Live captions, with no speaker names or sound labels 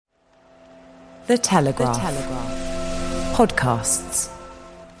The Telegraph. The Telegraph. Podcasts.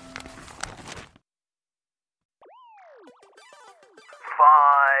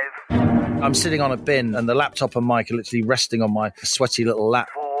 I'm sitting on a bin and the laptop and mic are literally resting on my sweaty little lap.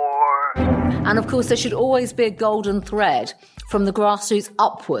 And of course, there should always be a golden thread from the grassroots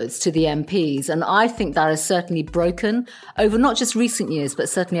upwards to the MPs. And I think that is certainly broken over not just recent years, but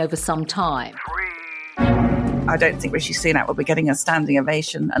certainly over some time. I don't think Rishi Sunak will be getting a standing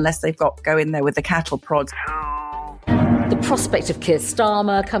ovation unless they've got to go in there with the cattle prod. The prospect of Keir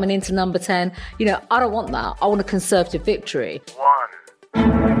Starmer coming into number 10, I don't want that. I want a Conservative victory. We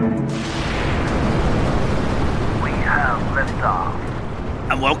have liftoff.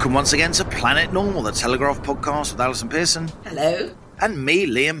 And welcome once again to Planet Normal, the Telegraph podcast with Alison Pearson. Hello. And me,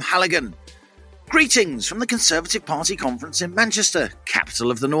 Liam Halligan. Greetings from the Conservative Party conference in Manchester, capital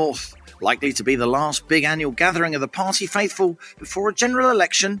of the North. Likely to be the last big annual gathering of the party faithful before a general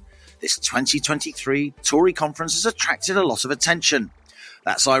election, this 2023 Tory conference has attracted a lot of attention.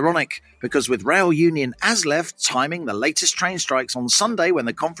 That's ironic, because with rail union ASLEF timing the latest train strikes on Sunday when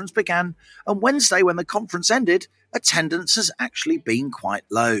the conference began and Wednesday when the conference ended, attendance has actually been quite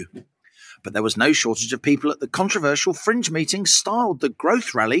low. But there was no shortage of people at the controversial fringe meeting styled the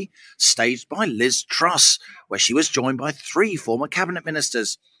Growth Rally, staged by Liz Truss, where she was joined by 3 former cabinet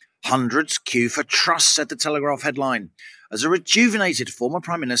ministers. Hundreds queue for Truss, said the Telegraph headline, as a rejuvenated former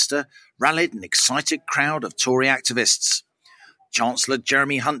Prime Minister rallied an excited crowd of Tory activists. Chancellor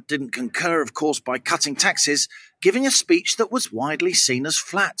Jeremy Hunt didn't concur, of course, by cutting taxes, giving a speech that was widely seen as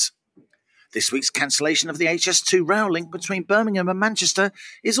flat. This week's cancellation of the HS2 rail link between Birmingham and Manchester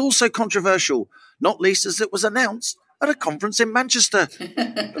is also controversial, not least as it was announced at a conference in Manchester.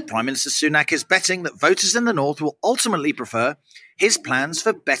 But Prime Minister Sunak is betting that voters in the north will ultimately prefer his plans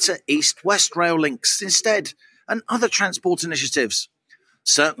for better east-west rail links instead, and other transport initiatives.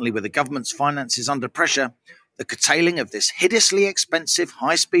 Certainly with the government's finances under pressure, the curtailing of this hideously expensive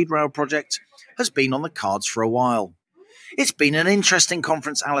high-speed rail project has been on the cards for a while. It's been an interesting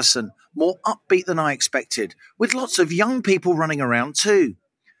conference, Alison, more upbeat than I expected, with lots of young people running around too.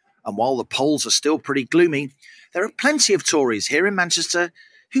 And while the polls are still pretty gloomy, there are plenty of Tories here in Manchester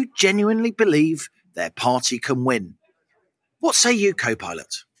who genuinely believe their party can win. What say you,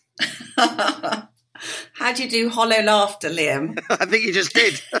 co-pilot? How do you do hollow laughter, Liam? I think you just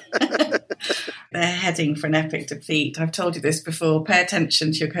did. They're heading for an epic defeat. I've told you this before. Pay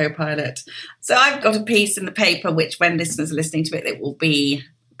attention to your co-pilot. So I've got a piece in the paper, which when listeners are listening to it, it will be...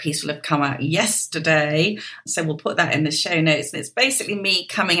 piece will have come out yesterday, so we'll put that in the show notes. And it's basically me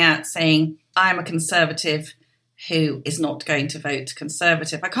coming out saying I'm a Conservative who is not going to vote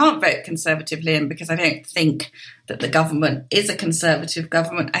Conservative. I can't vote Conservative, Liam, because I don't think that the government is a Conservative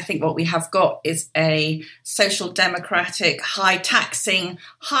government. I think what we have got is a social democratic, high taxing,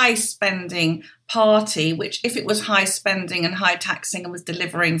 high spending party, which if it was high spending and high taxing and was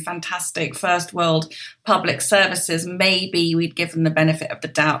delivering fantastic first world public services, maybe we'd give them the benefit of the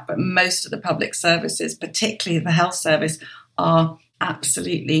doubt. But most of the public services, particularly the health service, are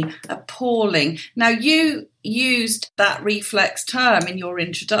absolutely appalling. Now, you used that reflex term in your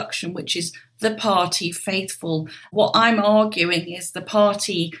introduction, which is the party faithful. What I'm arguing is the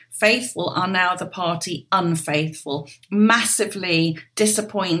party faithful are now the party unfaithful. Massively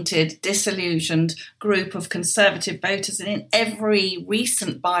disappointed, disillusioned group of Conservative voters. And in every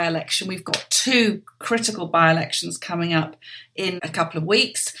recent by-election, we've got 2 critical by-elections coming up in a couple of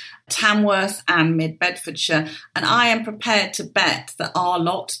weeks, Tamworth and Mid-Bedfordshire. And I am prepared to bet that our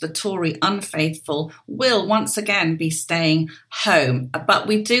lot, the Tory unfaithful, will once again be staying home. But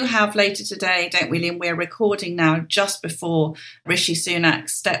we do have later today, don't we, Liam? We're recording now just before Rishi Sunak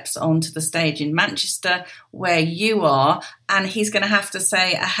steps onto the stage in Manchester, where you are, and he's going to have to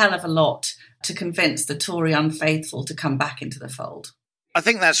say a hell of a lot to convince the Tory unfaithful to come back into the fold. I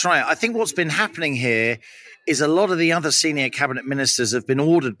think that's right. I think what's been happening here is a lot of the other senior cabinet ministers have been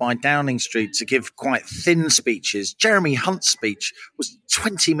ordered by Downing Street to give quite thin speeches. Jeremy Hunt's speech was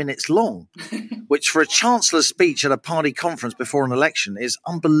 20 minutes long, which for a chancellor's speech at a party conference before an election is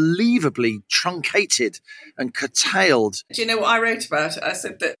unbelievably truncated and curtailed. Do you know what I wrote about it? I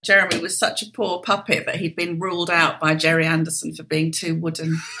said that Jeremy was such a poor puppet that he'd been ruled out by Gerry Anderson for being too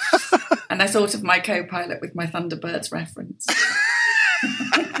wooden. And I thought of my co-pilot with my Thunderbirds reference.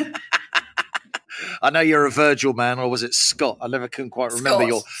 I know you're a Virgil man, or was it Scott? I never couldn't quite remember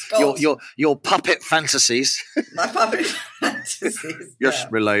your puppet fantasies. My puppet fantasies. Yes, yeah.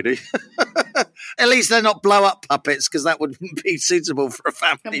 milady. At least they're not blow-up puppets, because that wouldn't be suitable for a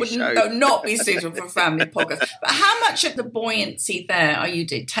family show. That would not be suitable for a family podcast. But how much of the buoyancy there are you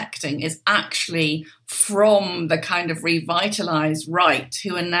detecting is actually from the kind of revitalised right,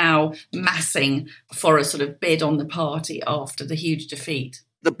 who are now massing for a sort of bid on the party after the huge defeat?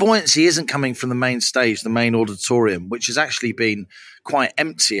 The buoyancy isn't coming from the main stage, the main auditorium, which has actually been quite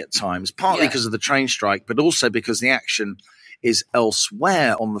empty at times, partly because of the train strike, but also because the action is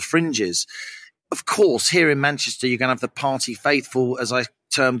elsewhere on the fringes. Of course, here in Manchester, you're going to have the party faithful, as I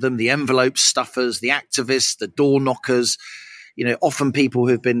termed them, the envelope stuffers, the activists, the door knockers, often people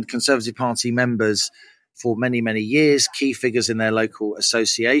who've been Conservative Party members for many, many years, key figures in their local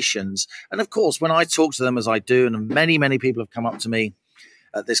associations. And of course, when I talk to them, as I do, and many, many people have come up to me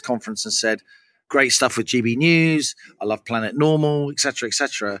at this conference and said, great stuff with GB News, I love Planet Normal, etc.,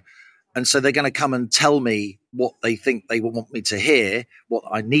 etc. And so they're going to come and tell me what they think they want me to hear, what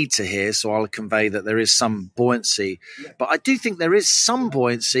I need to hear, so I'll convey that there is some buoyancy. But I do think there is some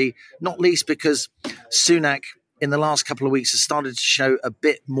buoyancy, not least because Sunak in the last couple of weeks has started to show a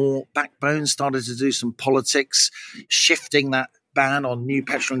bit more backbone, started to do some politics, shifting that ban on new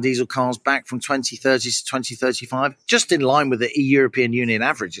petrol and diesel cars back from 2030 to 2035, just in line with the European Union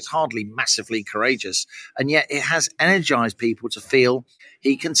average. It's hardly massively courageous, and yet it has energized people to feel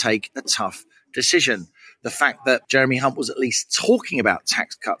he can take a tough decision. The fact that Jeremy Hunt was at least talking about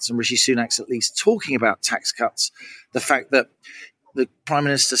tax cuts and Rishi Sunak's at least talking about tax cuts, the fact that the Prime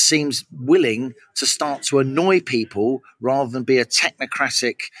Minister seems willing to start to annoy people rather than be a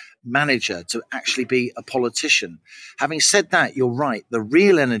technocratic manager, to actually be a politician. Having said that, you're right. The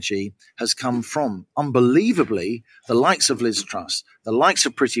real energy has come from, unbelievably, the likes of Liz Truss, the likes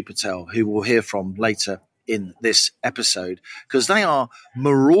of Priti Patel, who we'll hear from later in this episode, because they are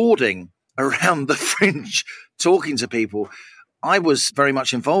marauding around the fringe, talking to people. I was very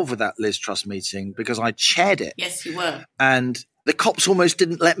much involved with that Liz Truss meeting because I chaired it. Yes, you were. And the cops almost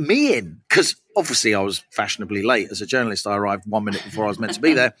didn't let me in because obviously I was fashionably late. As a journalist, I arrived 1 minute before I was meant to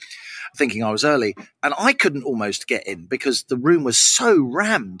be there, thinking I was early. And I couldn't almost get in because the room was so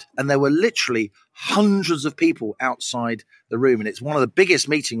rammed and there were literally hundreds of people outside the room. And it's one of the biggest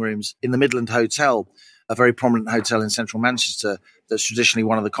meeting rooms in the Midland Hotel, a very prominent hotel in central Manchester that's traditionally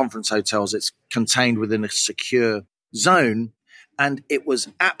one of the conference hotels. It's contained within a secure zone. And it was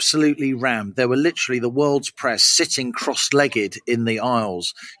absolutely rammed. There were literally the world's press sitting cross-legged in the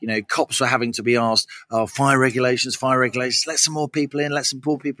aisles. Cops were having to be asked, fire regulations, let some more people in, let some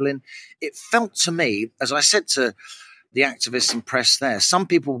more people in. It felt to me, as I said to the activists and press there, some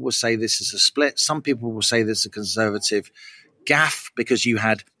people will say this is a split. Some people will say this is a Conservative gaffe because you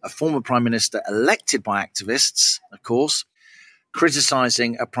had a former Prime Minister elected by activists, of course,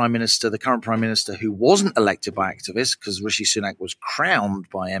 criticising a Prime Minister, the current Prime Minister, who wasn't elected by activists because Rishi Sunak was crowned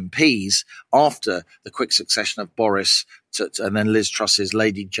by MPs after the quick succession of Boris and then Liz Truss's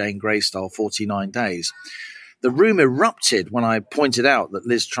Lady Jane Grey style 49 days. The room erupted when I pointed out that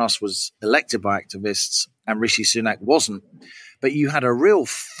Liz Truss was elected by activists and Rishi Sunak wasn't. But you had a real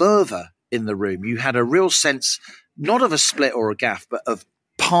fervour in the room. You had a real sense, not of a split or a gaffe, but of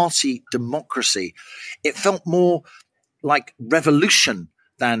party democracy. It felt more like revolution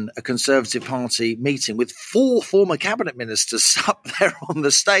than a Conservative Party meeting with 4 former cabinet ministers up there on the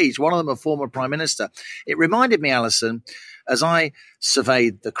stage, one of them a former Prime Minister. It reminded me, Alison, as I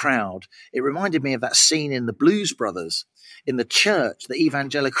surveyed the crowd, it reminded me of that scene in the Blues Brothers in the church, the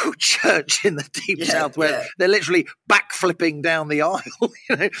evangelical church in the deep south, where they're literally backflipping down the aisle.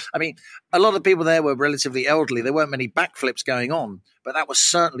 I mean, a lot of people there were relatively elderly. There weren't many backflips going on, but that was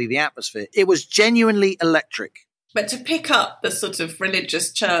certainly the atmosphere. It was genuinely electric. But to pick up the sort of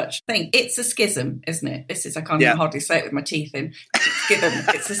religious church thing, it's a schism, isn't it? I can't even hardly say it with my teeth in.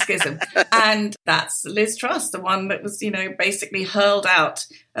 It's a schism. And that's Liz Truss, the one that was, basically hurled out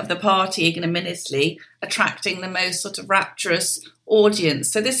of the party ignominiously, attracting the most sort of rapturous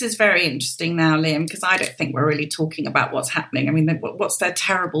audience. So this is very interesting now, Liam, because I don't think we're really talking about what's happening. I mean, what's their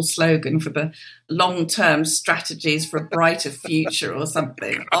terrible slogan for the long-term strategies for a brighter future or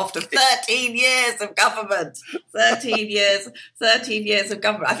something? After 13 years of government, 13 years of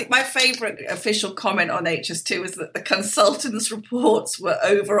government. I think my favourite official comment on HS2 was that the consultants' reports were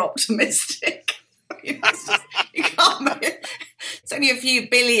over-optimistic. You can't make it. It's only a few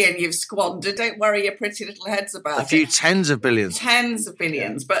billion you've squandered. Don't worry your pretty little heads about it. A few tens of billions. Tens of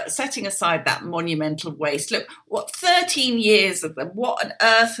billions. But setting aside that monumental waste, look, 13 years of them, what on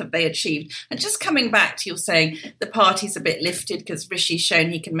earth have they achieved? And just coming back to your saying the party's a bit lifted because Rishi's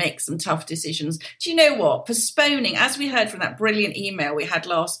shown he can make some tough decisions. Do you know what? Postponing, as we heard from that brilliant email we had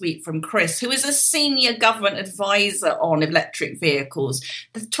last week from Chris, who is a senior government advisor on electric vehicles,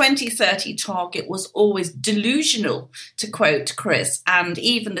 the 2030 target was always delusional, to quote Chris, and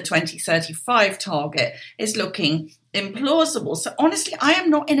even the 2035 target is looking implausible. So honestly, I am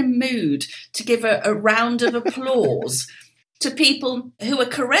not in a mood to give a round of applause to people who are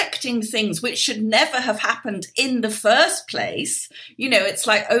correcting things which should never have happened in the first place. You know, it's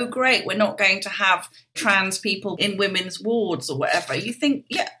like, oh, great, we're not going to have trans people in women's wards or whatever. You think,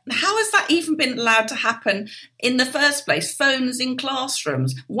 yeah, how has that even been allowed to happen in the first place? Phones in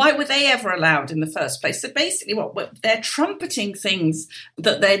classrooms, why were they ever allowed in the first place? So basically what they're trumpeting things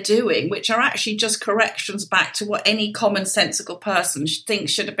that they're doing, which are actually just corrections back to what any commonsensical person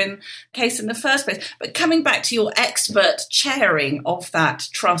thinks should have been the case in the first place. But coming back to your expert chairing of that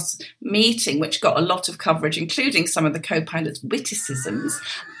Truss meeting, which got a lot of coverage, including some of the co-pilots' witticisms,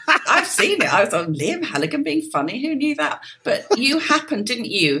 I've seen it. I was on Liam Halligan being funny. Who knew that? But you happened, didn't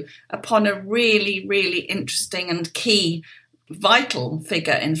you, upon a really, really interesting and key, vital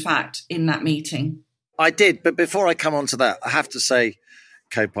figure, in fact, in that meeting. I did. But before I come on to that, I have to say,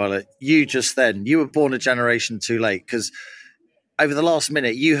 co-pilot, you were born a generation too late, because over the last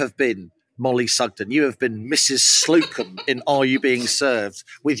minute, you have been Molly Sugden. You have been Mrs. Slocum in Are You Being Served?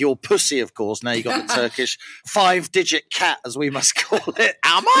 With your pussy, of course. Now you got the Turkish 5-digit cat, as we must call it.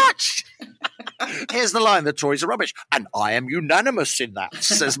 How much? Here's the line, the Tories are rubbish. And I am unanimous in that,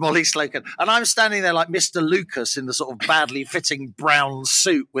 says Molly Slocum. And I'm standing there like Mr. Lucas in the sort of badly fitting brown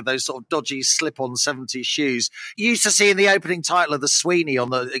suit with those sort of dodgy slip-on 70s shoes. You used to see in the opening title of the Sweeney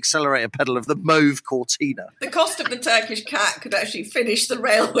on the accelerator pedal of the mauve Cortina. The cost of the Turkish cat could actually finish the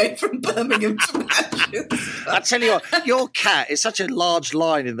railway from Birmingham to Manchester. I tell you what, your cat is such a large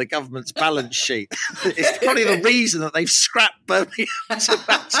line in the government's balance sheet. It's probably the reason that they've scrapped Birmingham to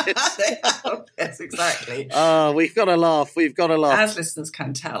Manchester. Yes, exactly. Oh, we've got to laugh. As listeners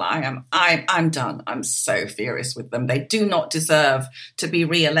can tell, I'm done. I'm so furious with them. They do not deserve to be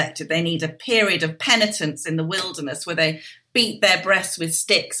re-elected. They need a period of penitence in the wilderness where they beat their breasts with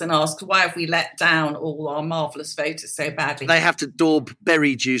sticks and ask, why have we let down all our marvellous voters so badly? They have to daub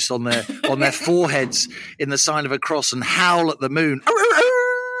berry juice on their foreheads in the sign of a cross and howl at the moon.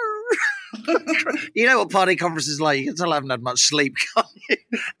 You know what party conference is like. You can tell I haven't had much sleep, can't you?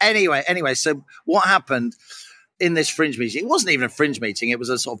 Anyway, so what happened in this fringe meeting? It wasn't even a fringe meeting. It was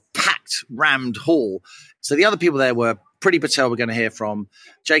a sort of packed, rammed hall. So the other people there were Priti Patel, we're going to hear from,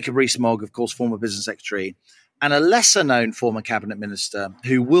 Jacob Rees-Mogg, of course, former business secretary, and a lesser-known former cabinet minister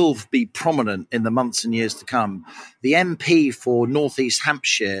who will be prominent in the months and years to come, the MP for North East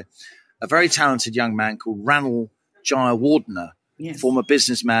Hampshire, a very talented young man called Ranil Jayawardena, yes. Former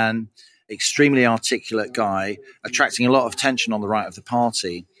businessman, extremely articulate guy, attracting a lot of attention on the right of the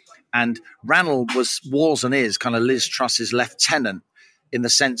party. And Ranil was and is kind of Liz Truss's lieutenant in the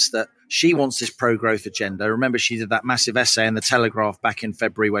sense that she wants this pro-growth agenda. Remember, she did that massive essay in The Telegraph back in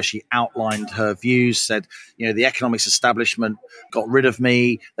February where she outlined her views, said, you know, the economics establishment got rid of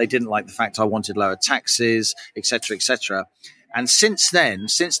me. They didn't like the fact I wanted lower taxes, et cetera, et cetera. And since then,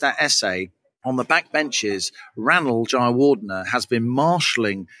 since that essay, on the backbenches, Ranil Jayawardena has been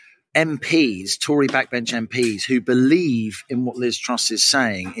marshalling MPs, Tory backbench MPs, who believe in what Liz Truss is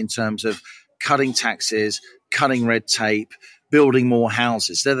saying in terms of cutting taxes, cutting red tape, building more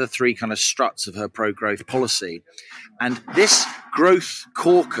houses. They're the three kind of struts of her pro-growth policy. And this growth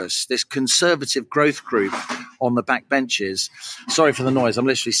caucus, this conservative growth group on the backbenches, sorry for the noise, I'm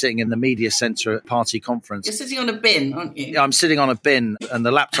literally sitting in the media centre at party conference. You're sitting on a bin, aren't you? Yeah, I'm sitting on a bin and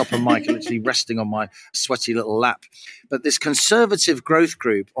the laptop and mic are literally resting on my sweaty little lap. But this conservative growth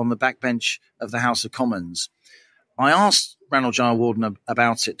group on the backbench of the House of Commons, I asked Ranil Jayawardena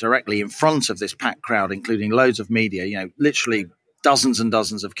about it directly in front of this packed crowd, including loads of media, you know, literally dozens and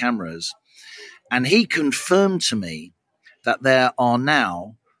dozens of cameras. And he confirmed to me that there are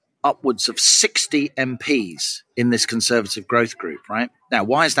now upwards of 60 MPs in this conservative growth group, right? Now,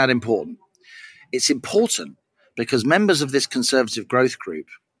 why is that important? It's important because members of this conservative growth group,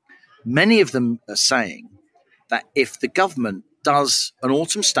 many of them are saying that if the government does an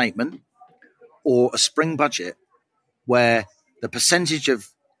autumn statement or a spring budget where the percentage of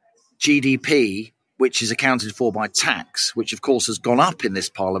GDP, which is accounted for by tax, which of course has gone up in this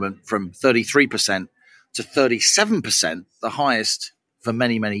parliament from 33% to 37%, the highest for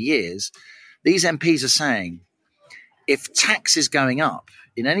many, many years, these MPs are saying, if tax is going up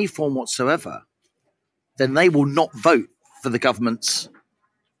in any form whatsoever, then they will not vote for the government's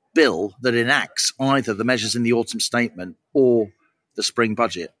bill that enacts either the measures in the autumn statement or the spring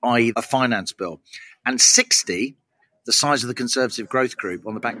budget, i.e. a finance bill. And 60, the size of the Conservative growth group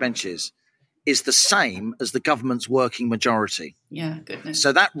on the backbenches, is the same as the government's working majority. Yeah, goodness.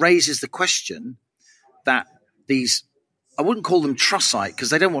 So that raises the question that these, I wouldn't call them Trussite, because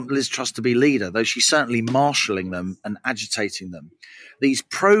they don't want Liz Truss to be leader, though she's certainly marshalling them and agitating them. These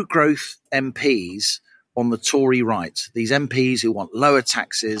pro-growth MPs on the Tory right, these MPs who want lower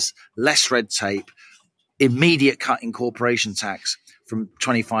taxes, less red tape, immediate cut in corporation tax from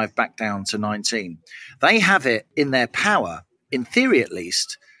 25 back down to 19. They have it in their power, in theory at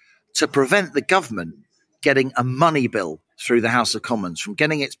least, to prevent the government getting a money bill through the House of Commons, from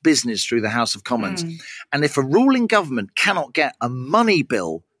getting its business through the House of Commons. And if a ruling government cannot get a money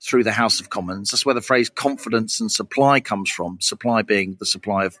bill through the House of Commons, that's where the phrase confidence and supply comes from, supply being the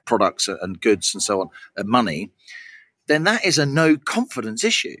supply of products and goods and so on, and money, then that is a no confidence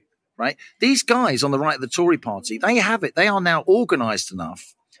issue, right? These guys on the right of the Tory party, they have it. They are now organised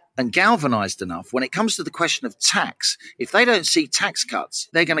enough and galvanised enough when it comes to the question of tax. If they don't see tax cuts,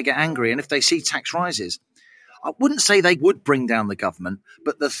 they're going to get angry. And if they see tax rises, I wouldn't say they would bring down the government,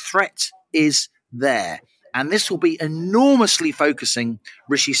 but the threat is there. And this will be enormously focusing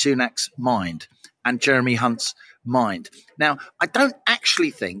Rishi Sunak's mind and Jeremy Hunt's mind. Now, I don't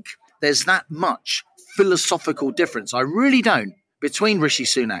actually think there's that much philosophical difference. I really don't, between Rishi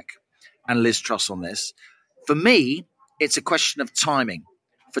Sunak and Liz Truss on this. For me, it's a question of timing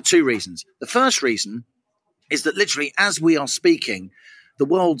for two reasons. The first reason is that literally as we are speaking, the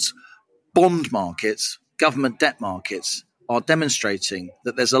world's bond markets, government debt markets, are demonstrating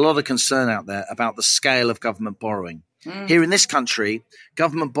that there's a lot of concern out there about the scale of government borrowing. Here in this country,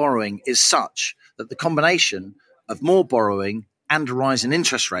 government borrowing is such that the combination of more borrowing and a rise in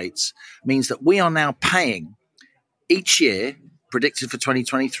interest rates means that we are now paying each year, predicted for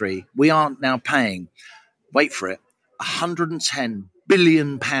 2023, we are now paying, wait for it, £110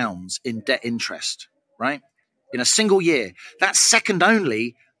 billion in debt interest, right? In a single year. That's second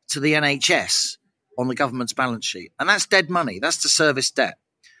only to the NHS on the government's balance sheet. And that's dead money. That's to service debt.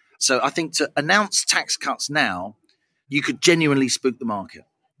 So I think to announce tax cuts now, you could genuinely spook the market.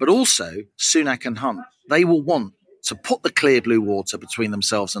 But also, Sunak and Hunt, they will want to put the clear blue water between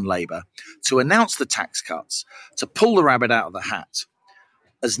themselves and Labour, to announce the tax cuts, to pull the rabbit out of the hat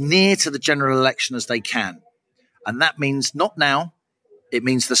as near to the general election as they can. And that means not now, it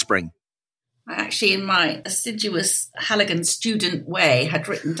means the spring. I actually, in my assiduous Halligan student way, had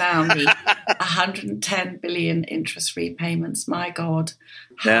written down the 110 billion interest repayments. My God,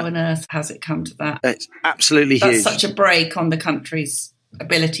 how on earth has it come to that? It's absolutely huge. That's such a break on the country's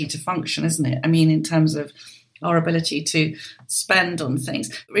ability to function, isn't it? I mean, in terms of our ability to spend on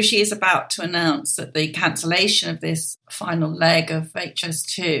things. Rishi is about to announce that the cancellation of this final leg of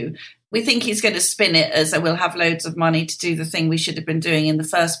HS2, we think he's going to spin it as we'll have loads of money to do the thing we should have been doing in the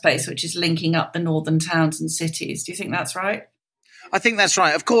first place, which is linking up the northern towns and cities. Do you think that's right? I think that's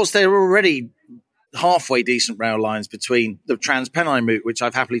right. Of course, there are already halfway decent rail lines between the Trans-Pennine route, which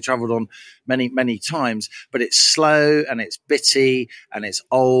I've happily travelled on many, many times, but it's slow and it's bitty and it's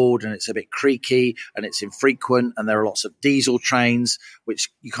old and it's a bit creaky and it's infrequent, and there are lots of diesel trains,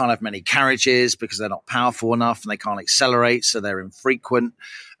 which you can't have many carriages because they're not powerful enough and they can't accelerate, so they're infrequent,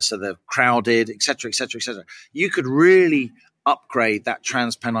 so they're crowded, etc., etc., etc. You could really upgrade that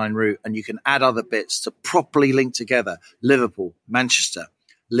Trans-Pennine route and you can add other bits to properly link together Liverpool, Manchester,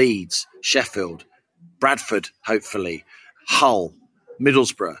 Leeds, Sheffield, Bradford, hopefully, Hull,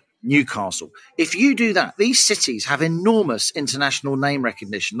 Middlesbrough, Newcastle. If you do that, these cities have enormous international name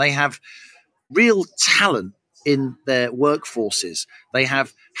recognition. They have real talent in their workforces. They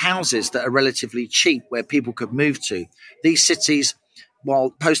have houses that are relatively cheap where people could move to. These cities,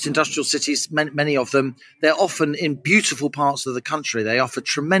 while post-industrial cities, many of them, they're often in beautiful parts of the country. They offer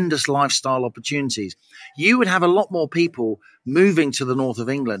tremendous lifestyle opportunities. You would have a lot more people moving to the north of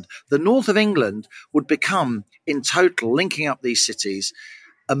England. The north of England would become, in total, linking up these cities,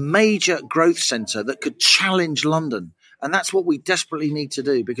 a major growth centre that could challenge London. And that's what we desperately need to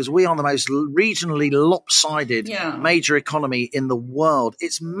do, because we are the most regionally lopsided major economy in the world.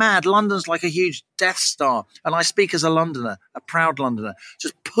 It's mad. London's like a huge Death Star. And I speak as a Londoner, a proud Londoner,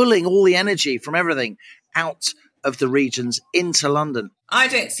 just pulling all the energy from everything out of the regions into London. I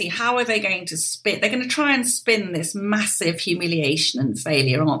don't see how are they going to spin. They're going to try and spin this massive humiliation and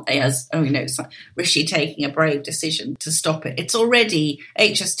failure, aren't they? As, Rishi taking a brave decision to stop it. It's already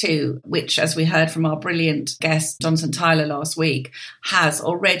HS2, which, as we heard from our brilliant guest, Jonathan Tyler, last week, has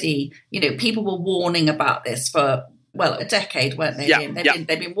already, people were warning about this for a decade, weren't they? Yeah,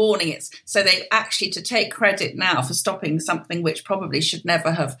 They've been warning it. So they actually, to take credit now for stopping something which probably should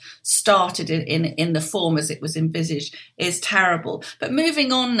never have started in the form as it was envisaged is terrible. But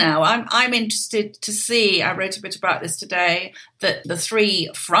moving on now, I'm interested to see, I wrote a bit about this today, that the three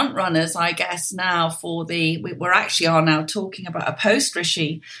front runners, I guess now we're actually are now talking about a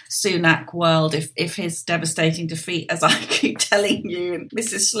post-Rishi Sunak world if his devastating defeat, as I keep telling you, in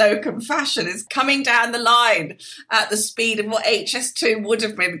Mrs. Slocum fashion, is coming down the line at the speed of what HS2 would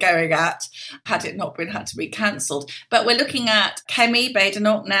have been going at had it not had to be cancelled. But we're looking at Kemi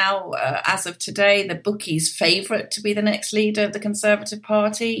Badenoch now, as of today, the bookies' favourite to be the next leader of the Conservative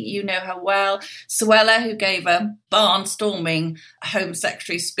Party. You know her well. Suella, who gave a barnstorming Home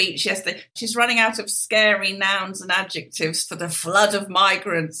Secretary speech yesterday. She's running out of scary nouns and adjectives for the flood of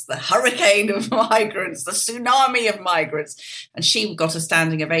migrants, the hurricane of migrants, the tsunami of migrants. And she got a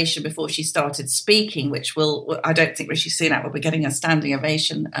standing ovation before she started speaking, which I don't think Rishi Sunak will be getting a standing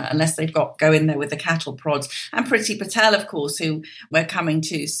ovation unless they've go in there with the cattle prods. And Priti Patel, of course, who we're coming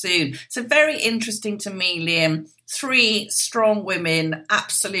to soon. So very interesting to me, Liam. Three strong women,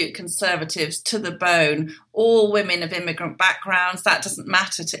 absolute Conservatives to the bone, all women of immigrant backgrounds. That doesn't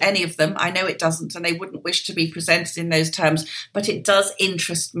matter to any of them. I know it doesn't, and they wouldn't wish to be presented in those terms. But it does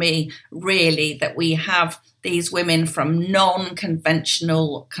interest me, really, that we have these women from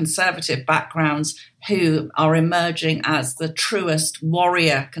non-conventional Conservative backgrounds who are emerging as the truest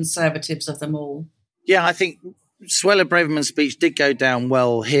warrior Conservatives of them all. Yeah, I think Suella Braverman's speech did go down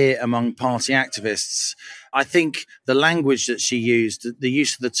well here among party activists. I think the language that she used, the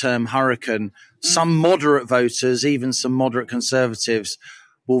use of the term hurricane, some moderate voters, even some moderate Conservatives,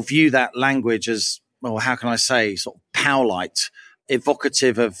 will view that language as, well, how can I say, sort of Powlite,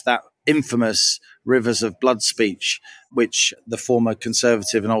 evocative of that infamous Rivers of Blood speech, which the former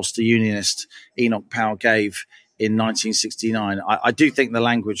Conservative and Ulster Unionist Enoch Powell gave in 1969. I do think the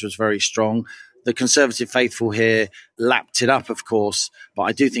language was very strong. The Conservative faithful here lapped it up, of course, but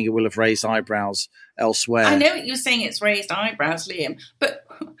I do think it will have raised eyebrows elsewhere. I know you're saying it's raised eyebrows, Liam, but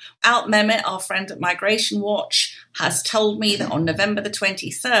Alt Mehmet, our friend at Migration Watch, has told me that on November the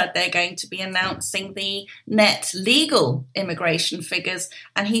 23rd, they're going to be announcing the net legal immigration figures,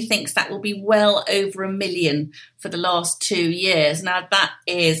 and he thinks that will be well over 1 million for the last 2 years. Now, that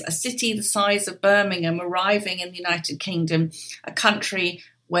is a city the size of Birmingham arriving in the United Kingdom, a country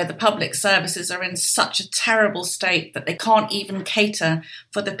where the public services are in such a terrible state that they can't even cater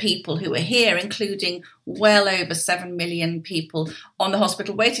for the people who are here, including well over 7 million people on the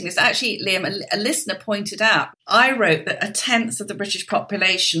hospital waiting list. Actually, Liam, a listener pointed out, I wrote that 1/10 of the British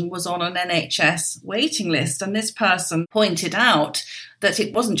population was on an NHS waiting list, and this person pointed out that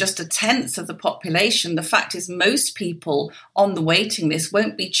it wasn't just 1/10 of the population. The fact is most people on the waiting list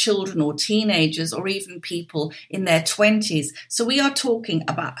won't be children or teenagers or even people in their 20s. So we are talking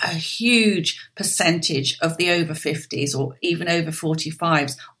about a huge percentage of the over 50s or even over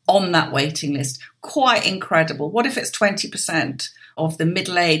 45s on that waiting list. Quite incredible. What if it's 20% of the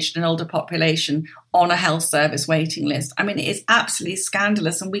middle-aged and older population on a health service waiting list? I mean, it is absolutely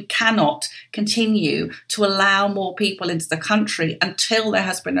scandalous, and we cannot continue to allow more people into the country until there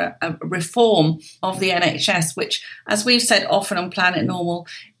has been a reform of the NHS, which, as we've said often on Planet Normal,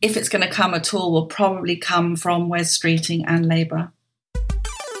 if it's going to come at all, will probably come from Wes Streeting and Labour.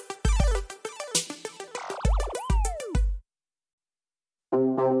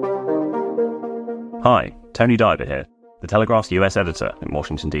 Hi, Tony Diver here, the Telegraph's US editor in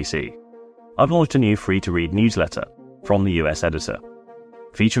Washington, D.C. I've launched a new free-to-read newsletter, From the US Editor,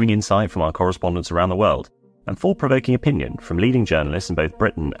 featuring insight from our correspondents around the world and thought-provoking opinion from leading journalists in both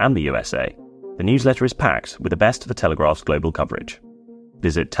Britain and the USA. The newsletter is packed with the best of the Telegraph's global coverage.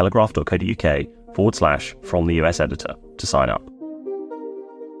 Visit telegraph.co.uk/From the US Editor to sign up.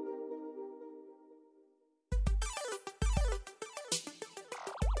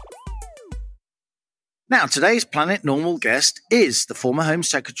 Now, today's Planet Normal guest is the former Home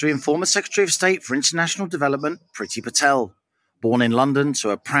Secretary and former Secretary of State for International Development, Priti Patel. Born in London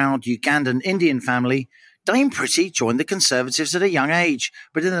to a proud Ugandan Indian family, Dame Priti joined the Conservatives at a young age,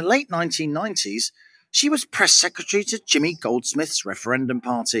 but in the late 1990s, she was press secretary to Jimmy Goldsmith's Referendum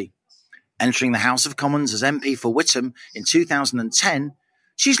Party. Entering the House of Commons as MP for Whittam in 2010,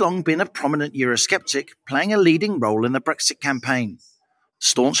 she's long been a prominent Eurosceptic, playing a leading role in the Brexit campaign.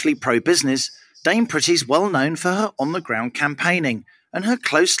 Staunchly pro-business, Dame Priti's well known for her on-the-ground campaigning and her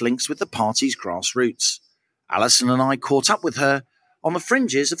close links with the party's grassroots. Alison and I caught up with her on the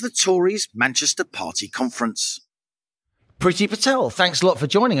fringes of the Tories' Manchester Party Conference. Priti Patel, thanks a lot for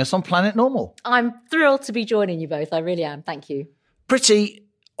joining us on Planet Normal. I'm thrilled to be joining you both. I really am. Thank you. Priti,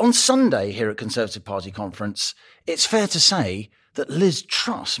 On Sunday here at Conservative Party Conference, it's fair to say that Liz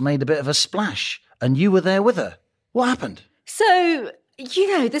Truss made a bit of a splash and you were there with her. What happened? So,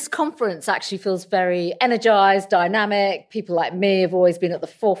 this conference actually feels very energised, dynamic. People like me have always been at the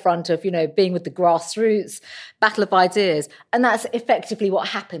forefront of, being with the grassroots, battle of ideas. And that's effectively what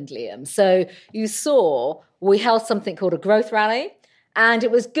happened, Liam. So you saw we held something called a growth rally. And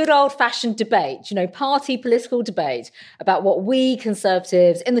it was good old-fashioned debate, party political debate about what we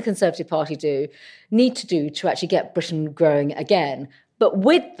Conservatives in the Conservative Party need to do to actually get Britain growing again. But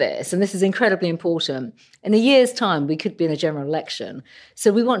with this, and this is incredibly important, in a year's time, we could be in a general election.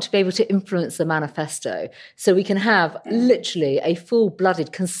 So we want to be able to influence the manifesto so we can have literally a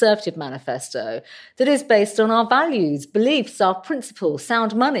full-blooded Conservative manifesto that is based on our values, beliefs, our principles,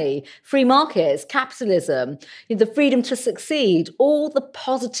 sound money, free markets, capitalism, the freedom to succeed, all the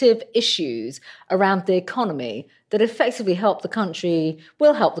positive issues around the economy that effectively will help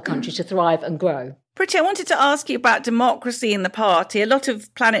the country to thrive and grow. Priti, I wanted to ask you about democracy in the party. A lot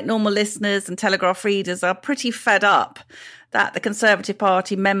of Planet Normal listeners and Telegraph readers are pretty fed up that the Conservative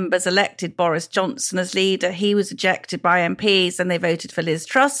Party members elected Boris Johnson as leader. He was ejected by MPs and they voted for Liz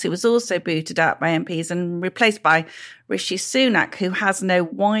Truss, who was also booted out by MPs and replaced by Rishi Sunak, who has no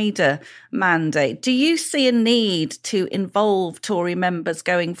wider mandate. Do you see a need to involve Tory members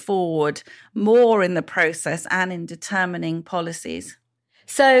going forward more in the process and in determining policies?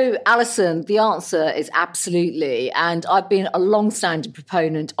 So, Alison, the answer is absolutely. And I've been a long-standing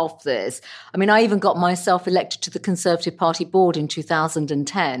proponent of this. I mean, I even got myself elected to the Conservative Party board in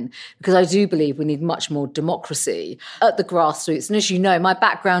 2010 because I do believe we need much more democracy at the grassroots. And as you know, my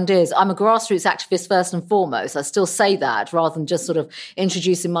background is I'm a grassroots activist first and foremost. I still say that rather than just sort of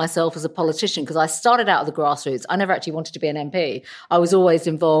introducing myself as a politician because I started out at the grassroots. I never actually wanted to be an MP. I was always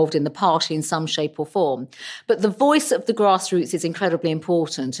involved in the party in some shape or form. But the voice of the grassroots is incredibly important.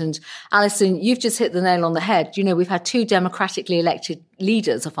 And Alison, you've just hit the nail on the head. We've had two democratically elected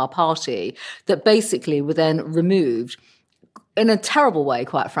leaders of our party that basically were then removed in a terrible way,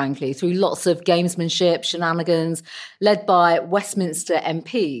 quite frankly, through lots of gamesmanship, shenanigans, led by Westminster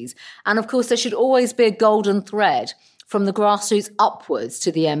MPs. And of course, there should always be a golden thread from the grassroots upwards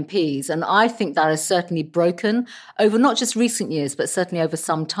to the MPs. And I think that is certainly broken over not just recent years, but certainly over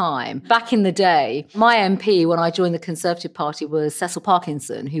some time. Back in the day, my MP when I joined the Conservative Party was Cecil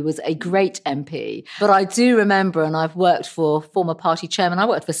Parkinson, who was a great MP. But I do remember, and I've worked for former party chairman, I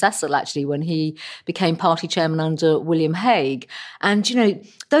worked for Cecil actually when he became party chairman under William Hague. And,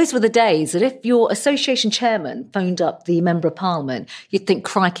 those were the days that if your association chairman phoned up the Member of Parliament, you'd think,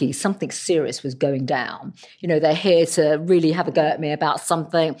 crikey, something serious was going down. They're here to really have a go at me about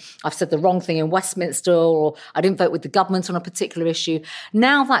something. I've said the wrong thing in Westminster, or I didn't vote with the government on a particular issue.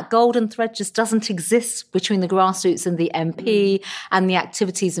 Now that golden thread just doesn't exist between the grassroots and the MP and the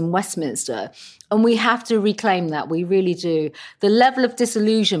activities in Westminster. And we have to reclaim that. We really do. The level of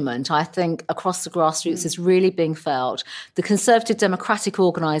disillusionment, I think, across the grassroots is really being felt. The Conservative Democratic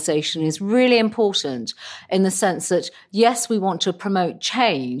Organisation is really important in the sense that, yes, we want to promote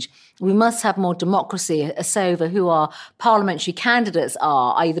change. We must have more democracy, a say over who our parliamentary candidates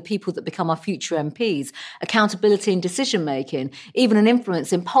are, i.e. the people that become our future MPs, accountability in decision-making, even an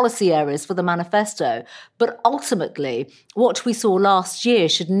influence in policy areas for the manifesto. But ultimately, what we saw last year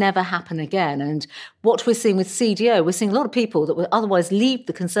should never happen again. And what we're seeing with CDO, we're seeing a lot of people that would otherwise leave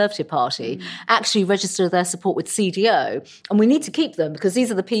the Conservative Party actually register their support with CDO. And we need to keep them because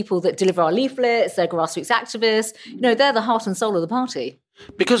these are the people that deliver our leaflets, they're grassroots activists, they're the heart and soul of the party.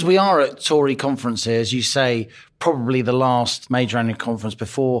 Because we are at Tory conference here, as you say, probably the last major annual conference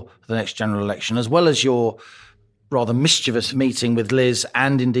before the next general election, as well as your rather mischievous meeting with Liz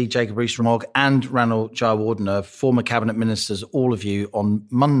and indeed Jacob Rees-Mogg and Ranil Jayawardena, former cabinet ministers, all of you, on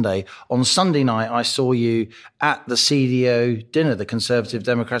Monday. On Sunday night, I saw you at the CDO dinner, the Conservative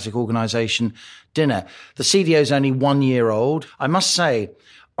Democratic Organisation dinner. The CDO is only 1 year old. I must say,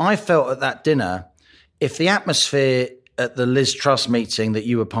 I felt at that dinner, if the atmosphere at the Liz Truss meeting that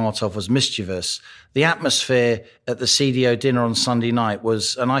you were part of was mischievous, the atmosphere at the CDO dinner on Sunday night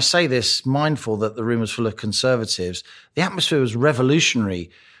was, and I say this mindful that the room was full of Conservatives, the atmosphere was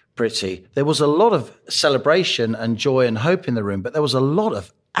revolutionary, Priti. There was a lot of celebration and joy and hope in the room, but there was a lot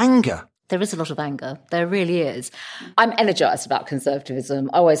of anger. There is a lot of anger. There really is. I'm energised about conservatism.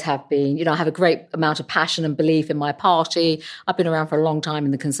 I always have been. You know, I have a great amount of passion and belief in my party. I've been around for a long time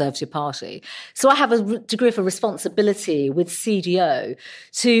in the Conservative Party. So I have a degree of a responsibility with CDO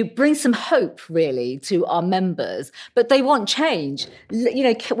to bring some hope, really, to our members. But they want change. You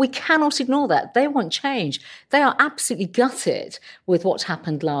know, we cannot ignore that. They want change. They are absolutely gutted with what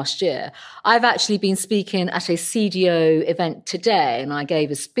happened last year. I've actually been speaking at a CDO event today, and I gave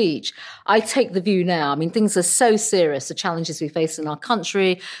a speech. I take the view now, I mean, things are so serious, the challenges we face in our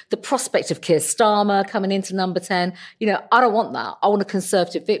country, the prospect of Keir Starmer coming into number 10. You know, I don't want that. I want a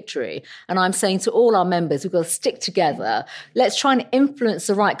Conservative victory. And I'm saying to all our members, we've got to stick together. Let's try and influence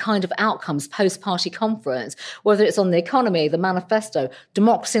the right kind of outcomes post-party conference, whether it's on the economy, the manifesto,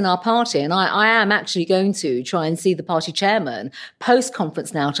 democracy in our party. And I am actually going to try and see the party chairman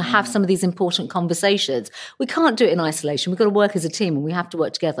post-conference now to have some of these important conversations. We can't do it in isolation. We've got to work as a team and we have to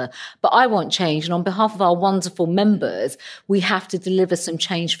work together. But I want change. And on behalf of our wonderful members, we have to deliver some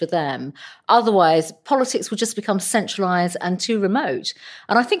change for them. Otherwise, politics will just become centralised and too remote.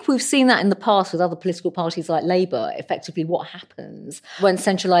 And I think we've seen that in the past with other political parties like Labour, effectively what happens when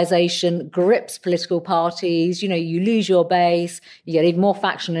centralisation grips political parties. You know, you lose your base, you get even more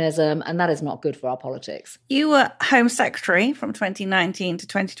factionalism, and that is not good for our politics. You were Home Secretary from 2019 to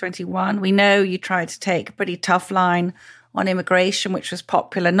 2021. We know you tried to take a pretty tough line on immigration, which was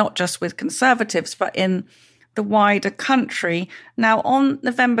popular not just with Conservatives, but in the wider country. Now, on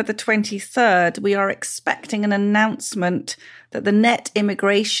November the 23rd, we are expecting an announcement that the net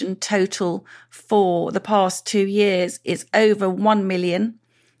immigration total for the past 2 years is over 1 million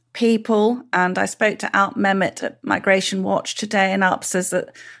people. And I spoke to Alp Mehmet at Migration Watch today, and Alp says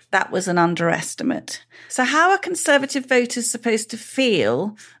that that was an underestimate. So how are Conservative voters supposed to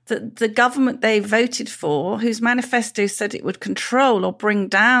feel that the government they voted for, whose manifesto said it would control or bring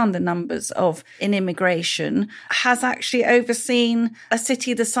down the numbers in immigration, has actually overseen a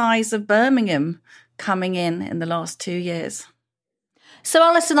city the size of Birmingham coming in the last 2 years? So,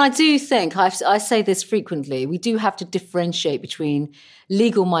 Alison, I do think, I say this frequently, we do have to differentiate between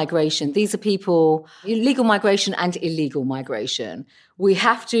legal migration. These are people, legal migration and illegal migration. We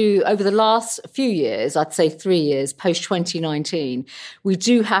have to, over the last few years, I'd say 3 years, post-2019, we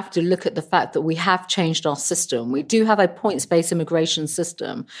do have to look at the fact that we have changed our system. We do have a points-based immigration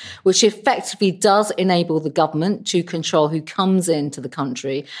system, which effectively does enable the government to control who comes into the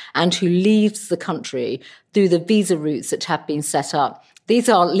country and who leaves the country through the visa routes that have been set up. These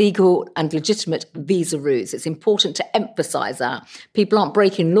are legal and legitimate visa routes. It's important to emphasise that. People aren't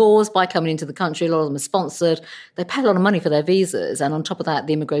breaking laws by coming into the country. A lot of them are sponsored. They pay a lot of money for their visas. And on top of that,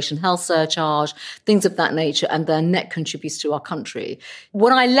 the immigration health surcharge, things of that nature, and their net contributes to our country.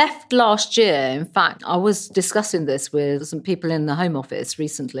 When I left last year, in fact, I was discussing this with some people in the Home Office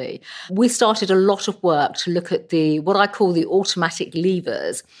recently. We started a lot of work to look at what I call the automatic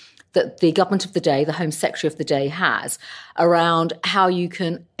levers that the government of the day, the Home Secretary of the day, has around how you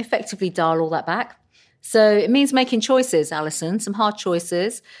can effectively dial all that back. So it means making choices, Alison, some hard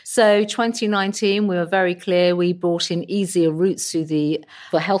choices. So 2019, we were very clear. We brought in easier routes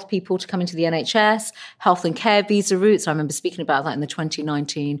for health people to come into the NHS, health and care visa routes. I remember speaking about that in the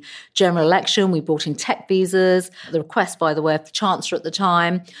 2019 general election. We brought in tech visas, the request, by the way, of the Chancellor at the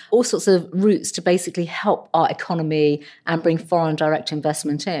time, all sorts of routes to basically help our economy and bring foreign direct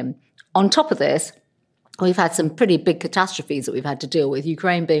investment in. On top of this, we've had some pretty big catastrophes that we've had to deal with,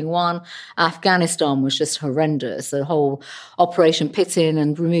 Ukraine being one. Afghanistan was just horrendous, the whole Operation Pit-in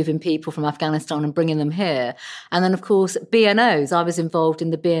and removing people from Afghanistan and bringing them here. And then, of course, BNOs. I was involved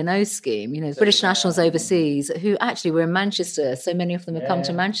in the BNO scheme, British nationals overseas who actually were in Manchester. So many of them have come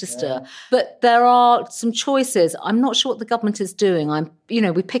to Manchester. Yeah. But there are some choices. I'm not sure what the government is doing.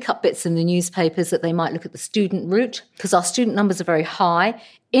 We pick up bits in the newspapers that they might look at the student route because our student numbers are very high.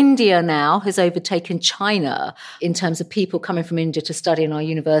 India now has overtaken China in terms of people coming from India to study in our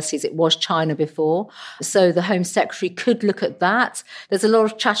universities. It was China before. So the Home Secretary could look at that. There's a lot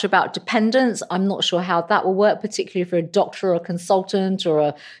of chatter about dependence. I'm not sure how that will work, particularly for a doctor or a consultant or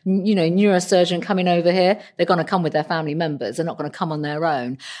a neurosurgeon coming over here. They're going to come with their family members. They're not going to come on their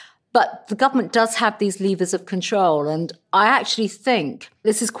own. But the government does have these levers of control. And I actually think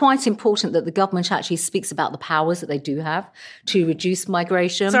this is quite important that the government actually speaks about the powers that they do have to reduce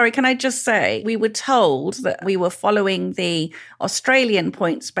migration. Sorry, can I just say, we were told that we were following the Australian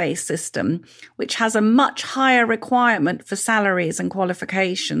points-based system, which has a much higher requirement for salaries and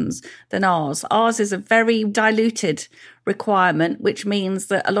qualifications than ours. Ours is a very diluted requirement, which means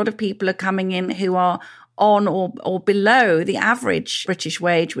that a lot of people are coming in who are on or below the average British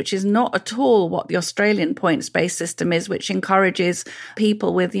wage, which is not at all what the Australian points-based system is, which encourages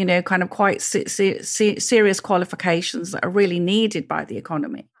people with, kind of quite serious qualifications that are really needed by the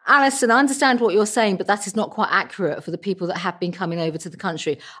economy. Alison, I understand what you're saying, but that is not quite accurate for the people that have been coming over to the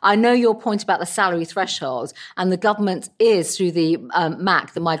country. I know your point about the salary thresholds, and the government is, through the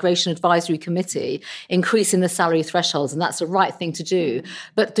MAC, the Migration Advisory Committee, increasing the salary thresholds, and that's the right thing to do.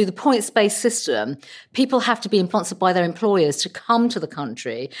 But through the points-based system, people have to be sponsored by their employers to come to the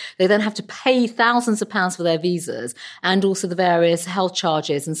country. They then have to pay thousands of pounds for their visas and also the various health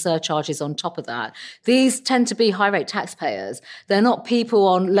charges and surcharges on top of that. These tend to be high-rate taxpayers. They're not people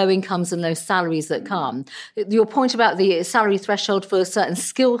on low incomes and low salaries that come. Your point about the salary threshold for certain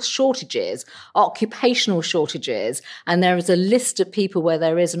skill shortages, occupational shortages, and there is a list of people where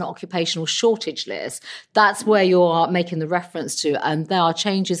there is an occupational shortage list, that's where you are making the reference to, and there are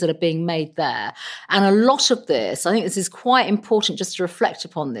changes that are being made there. And a lot of this, I think this is quite important just to reflect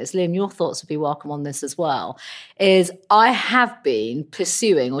upon this. Liam, your thoughts would be welcome on this as well, is I have been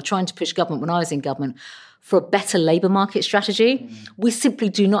pursuing or trying to push government when I was in government for a better labour market strategy. We simply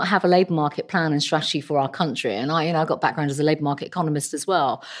do not have a labour market plan and strategy for our country. And I've got background as a labour market economist as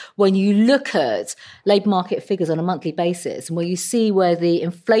well. When you look at labour market figures on a monthly basis and where you see where the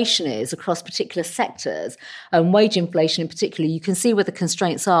inflation is across particular sectors, and wage inflation in particular, you can see where the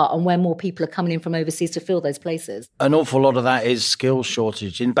constraints are and where more people are coming in from overseas to fill those places. An awful lot of that is skill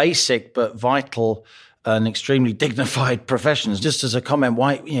shortage in basic but vital and extremely dignified professions. Just as a comment,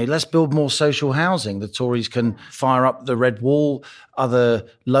 let's build more social housing. The Tories can fire up the red wall, other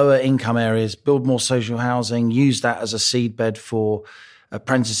lower income areas, build more social housing, use that as a seedbed for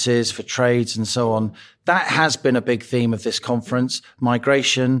apprentices, for trades and so on. That has been a big theme of this conference.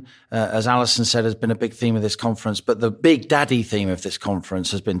 Migration, as Alison said, has been a big theme of this conference. But the big daddy theme of this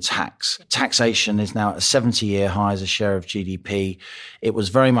conference has been tax. Taxation is now at a 70-year high as a share of GDP. It was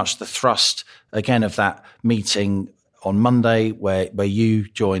very much the thrust, again, of that meeting on Monday where you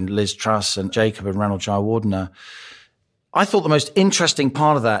joined Liz Truss and Jacob and Ranald Jayawardena. I thought the most interesting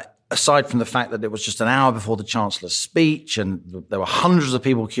part of that, aside from the fact that it was just an hour before the Chancellor's speech and there were hundreds of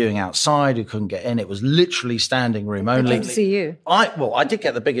people queuing outside who couldn't get in, it was literally standing room only. I came to see you. I did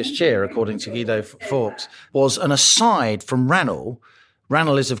get the biggest cheer, according to Guido Fawkes, was an aside from Ranald.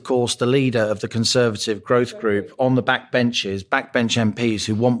 Ranald is, of course, the leader of the Conservative Growth Group on the backbench MPs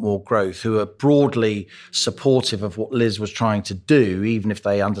who want more growth, who are broadly supportive of what Liz was trying to do, even if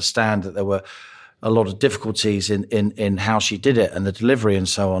they understand that there were a lot of difficulties in how she did it and the delivery and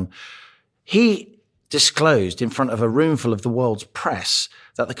so on. He disclosed in front of a room full of the world's press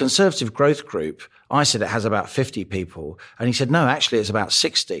that the Conservative Growth Group, I said it has about 50 people, and he said, no, actually it's about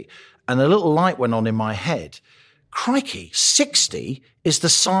 60. And a little light went on in my head. Crikey, 60 is the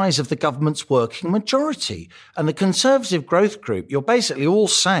size of the government's working majority. And the Conservative Growth Group, you're basically all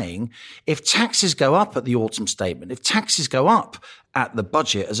saying, if taxes go up at the autumn statement, if taxes go up at the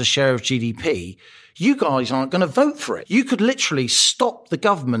budget as a share of GDP, you guys aren't going to vote for it. You could literally stop the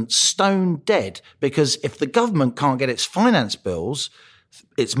government stone dead, because if the government can't get its finance bills,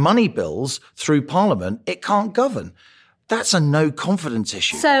 its money bills through Parliament, it can't govern. That's a no confidence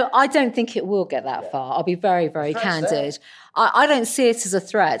issue. So I don't think it will get that far. I'll be very, very candid. I don't see it as a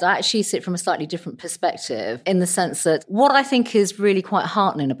threat. I actually see it from a slightly different perspective, in the sense that what I think is really quite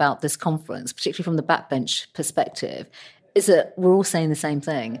heartening about this conference, particularly from the backbench perspective, is that we're all saying the same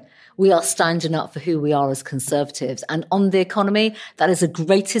thing. We are standing up for who we are as Conservatives. And on the economy, that is the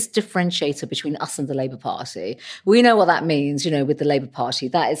greatest differentiator between us and the Labour Party. We know what that means, with the Labour Party.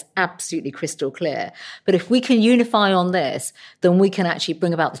 That is absolutely crystal clear. But if we can unify on this, then we can actually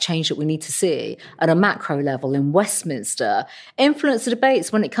bring about the change that we need to see at a macro level in Westminster, influence the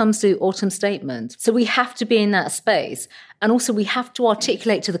debates when it comes to autumn statement. So we have to be in that space. And also we have to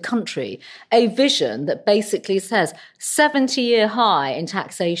articulate to the country a vision that basically says 70-year high in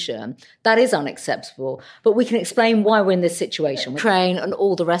taxation. That is unacceptable. But we can explain why we're in this situation. Ukraine and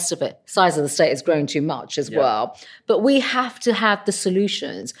all the rest of it. Size of the state has grown too much as well. But we have to have the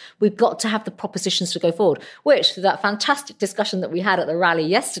solutions. We've got to have the propositions to go forward, which, through that fantastic discussion that we had at the rally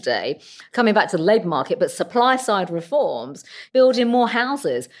yesterday, coming back to the labour market, but supply side reforms, building more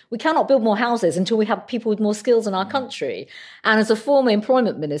houses. We cannot build more houses until we have people with more skills in our country. And as a former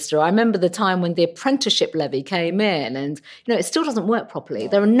employment minister, I remember the time when the apprenticeship levy came in and, it still doesn't work properly.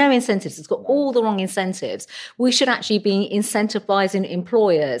 There are no incentives. It's got all the wrong incentives. We should actually be incentivising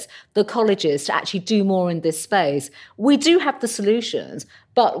employers, the colleges, to actually do more in this space. We do have the solutions,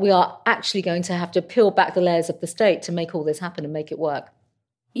 but we are actually going to have to peel back the layers of the state to make all this happen and make it work.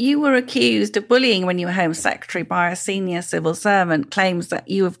 You were accused of bullying when you were Home Secretary by a senior civil servant, claims that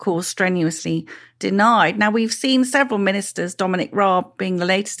you, of course, strenuously denied. Now, we've seen several ministers, Dominic Raab being the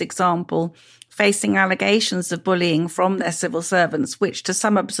latest example, facing allegations of bullying from their civil servants, which to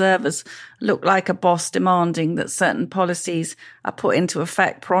some observers look like a boss demanding that certain policies are put into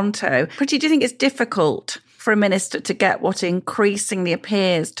effect pronto. Pretty, do you think it's difficult for a minister to get what increasingly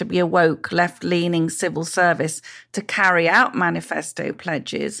appears to be a woke, left-leaning civil service to carry out manifesto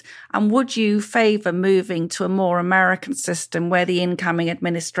pledges? And would you favour moving to a more American system where the incoming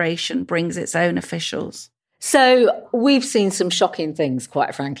administration brings its own officials? So we've seen some shocking things,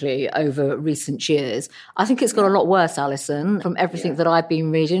 quite frankly, over recent years. I think it's got a lot worse, Alison, from everything that I've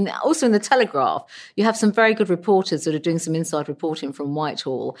been reading. Also in the Telegraph, you have some very good reporters that are doing some inside reporting from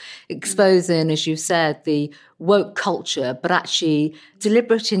Whitehall, exposing, as you said, the woke culture, but actually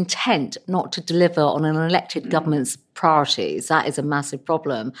deliberate intent not to deliver on an elected government's priorities. That is a massive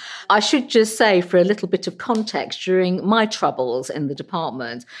problem. I should just say, for a little bit of context, during my troubles in the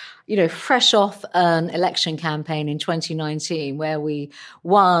department, fresh off an election campaign in 2019 where we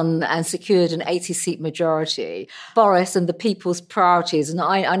won and secured an 80-seat majority, Boris and the people's priorities, and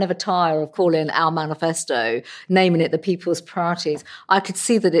I never tire of calling our manifesto, naming it the people's priorities, I could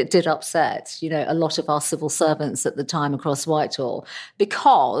see that it did upset, a lot of our civil servants at the time across Whitehall,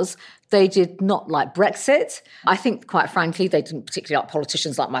 because they did not like Brexit. I think, quite frankly, they didn't particularly like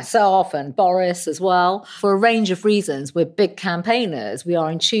politicians like myself and Boris as well. For a range of reasons, we're big campaigners. We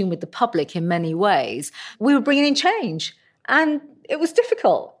are in tune with the public in many ways. We were bringing in change, and it was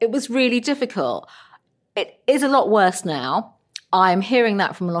difficult. It was really difficult. It is a lot worse now. I'm hearing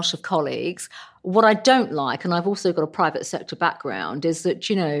that from a lot of colleagues. What I don't like, and I've also got a private sector background, is that,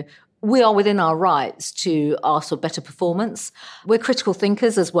 we are within our rights to ask for better performance. We're critical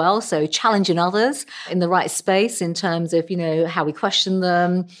thinkers as well, so challenging others in the right space in terms of, how we question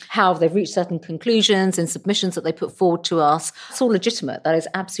them, how they've reached certain conclusions and submissions that they put forward to us. It's all legitimate. That is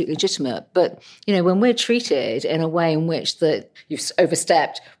absolutely legitimate. But, when we're treated in a way in which that you've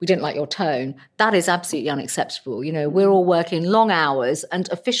overstepped, we didn't like your tone, that is absolutely unacceptable. We're all working long hours, and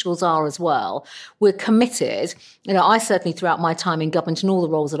officials are as well. We're committed. I certainly, throughout my time in government and all the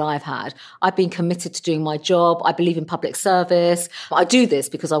roles that I've had, I've been committed to doing my job. I believe in public service. I do this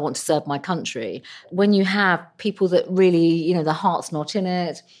because I want to serve my country. When you have people that really, their heart's not in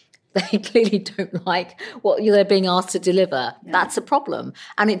it, they clearly don't like what they're being asked to deliver. Yeah. That's a problem.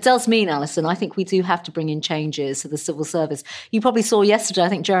 And it does mean, Alison, I think we do have to bring in changes to the civil service. You probably saw yesterday, I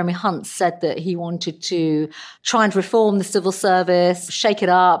think Jeremy Hunt said that he wanted to try and reform the civil service, shake it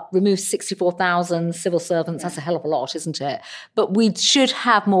up, remove 64,000 civil servants. Yeah. That's a hell of a lot, isn't it? But we should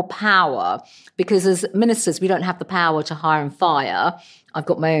have more power, because as ministers, we don't have the power to hire and fire. I've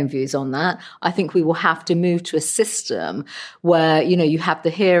got my own views on that. I think we will have to move to a system where, you have the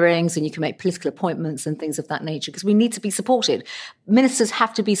hearings and you can make political appointments and things of that nature, because we need to be supported. Ministers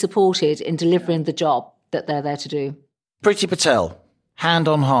have to be supported in delivering the job that they're there to do. Priti Patel, hand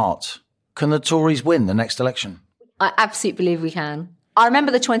on heart, can the Tories win the next election? I absolutely believe we can. I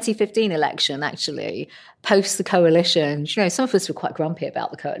remember the 2015 election, actually, post the coalition. Some of us were quite grumpy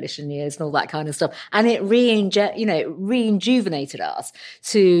about the coalition years and all that kind of stuff. And it rejuvenated us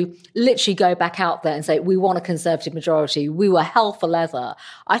to literally go back out there and say, we want a Conservative majority. We were hell for leather.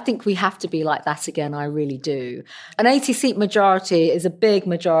 I think we have to be like that again. I really do. An 80-seat majority is a big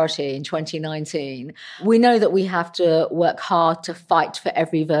majority in 2019. We know that we have to work hard to fight for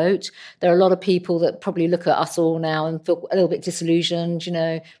every vote. There are a lot of people that probably look at us all now and feel a little bit disillusioned.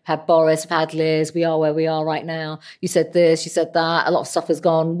 We've had Boris, we've had Liz, we are where we are right now. You said this, you said that. A lot of stuff has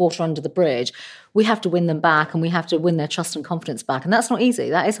gone water under the bridge. We have to win them back, and we have to win their trust and confidence back. And that's not easy.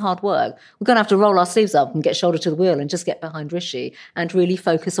 That is hard work. We're going to have to roll our sleeves up and get shoulder to the wheel and just get behind Rishi and really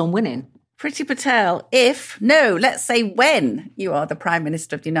focus on winning. Priti Patel, let's say when you are the Prime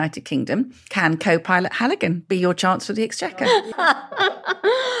Minister of the United Kingdom, can co-pilot Halligan be your Chancellor of the Exchequer?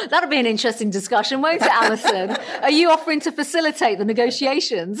 That'll be an interesting discussion, won't it, Alison? Are you offering to facilitate the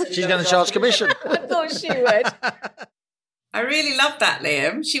negotiations? She's going to charge commission. I thought she would. I really loved that,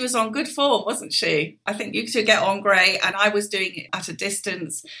 Liam. She was on good form, wasn't she? I think you two get on great, and I was doing it at a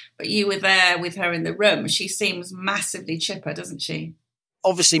distance, but you were there with her in the room. She seems massively chipper, doesn't she?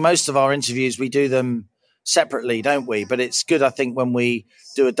 Obviously, most of our interviews, we do them separately, don't we? But it's good, I think, when we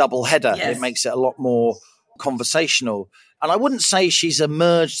do a double header. Yes. It makes it a lot more conversational. And I wouldn't say she's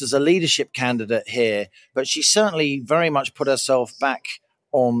emerged as a leadership candidate here, but she certainly very much put herself back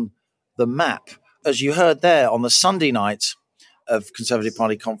on the map. As you heard there, on the Sunday night of Conservative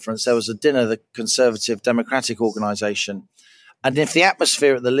Party conference, there was a dinner, the Conservative Democratic Organisation. And if the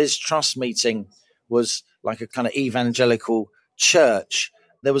atmosphere at the Liz Truss meeting was like a kind of evangelical church,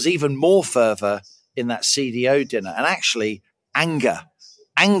 there was even more fervour in that CDO dinner, and actually anger,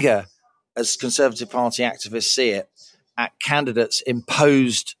 as Conservative Party activists see it, at candidates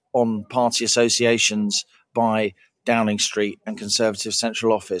imposed on party associations by Downing Street and Conservative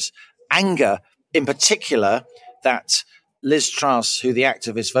Central Office. Anger, in particular, that Liz Truss, who the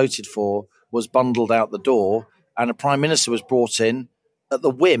activists voted for, was bundled out the door, and a Prime Minister was brought in at the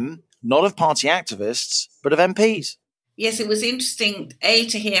whim, not of party activists, but of MPs. Yes, it was interesting,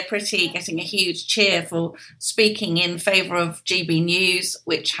 to hear Priti getting a huge cheer for speaking in favour of GB News,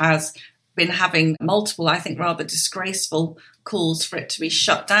 which has been having multiple, I think, rather disgraceful calls for it to be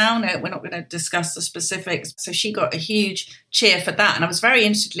shut down. We're not going to discuss the specifics. So she got a huge cheer for that. And I was very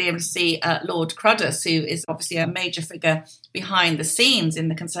interested, Liam, to see Lord Cruddas, who is obviously a major figure behind the scenes in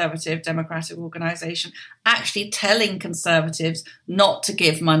the Conservative Democratic Organisation, actually telling Conservatives not to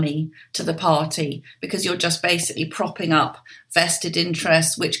give money to the party because you're just basically propping up vested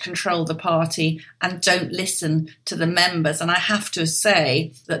interests which control the party and don't listen to the members. And I have to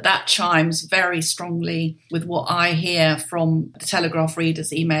say that chimes very strongly with what I hear from the Telegraph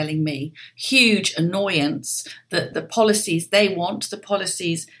readers emailing me. Huge annoyance that the policies they want, the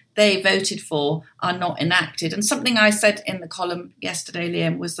policies they voted for, are not enacted. And something I said in the column yesterday,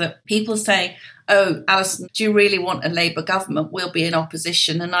 Liam, was that people say, oh, Alison, do you really want a Labour government? We'll be in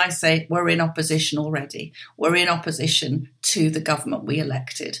opposition. And I say, we're in opposition already. We're in opposition to the government we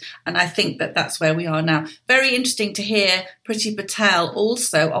elected. And I think that that's where we are now. Very interesting to hear Priti Patel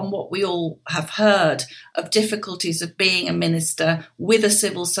also on what we all have heard of difficulties of being a minister with a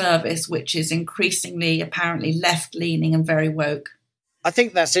civil service, which is increasingly apparently left-leaning and very woke. I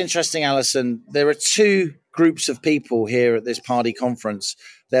think that's interesting, Alison. There are two groups of people here at this party conference.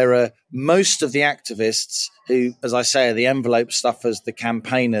 There are most of the activists who, as I say, are the envelope stuffers, the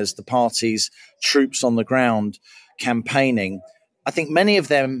campaigners, the party's troops on the ground campaigning. I think many of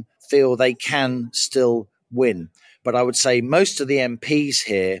them feel they can still win. But I would say most of the MPs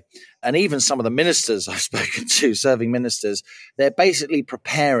here, and even some of the ministers I've spoken to, serving ministers, they're basically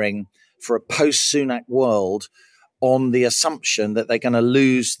preparing for a post-Sunak world on the assumption that they're going to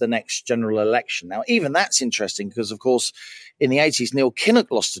lose the next general election. Now, even that's interesting because, of course, in the 80s, Neil Kinnock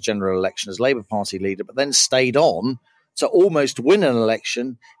lost the general election as Labour Party leader, but then stayed on to almost win an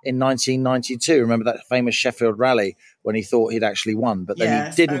election in 1992. Remember that famous Sheffield rally when he thought he'd actually won, but then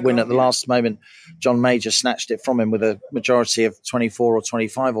he didn't win at the last moment. John Major snatched it from him with a majority of 24 or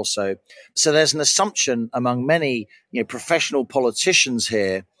 25 or so. So there's an assumption among many professional politicians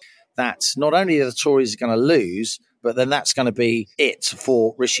here that not only are the Tories going to lose, but then that's going to be it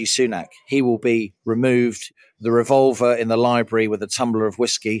for Rishi Sunak. He will be removed. The revolver in the library with a tumbler of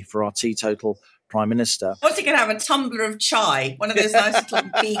whiskey for our teetotal Prime Minister. What's he going to have? A tumbler of chai? One of those nice little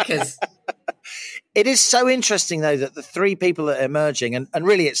beakers. It is so interesting, though, that the three people that are emerging, and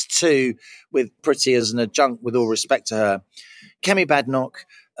really it's two with Priti as an adjunct, with all respect to her, Kemi Badenoch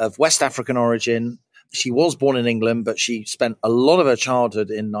of West African origin. She was born in England, but she spent a lot of her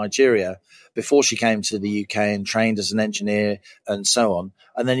childhood in Nigeria before she came to the UK and trained as an engineer and so on.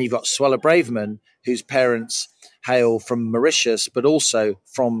 And then you've got Suella Braverman, whose parents hail from Mauritius, but also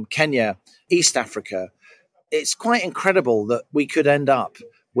from Kenya, East Africa. It's quite incredible that we could end up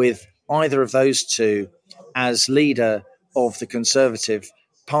with either of those two as leader of the Conservative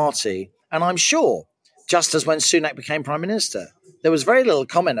Party. And I'm sure, just as when Sunak became Prime Minister, there was very little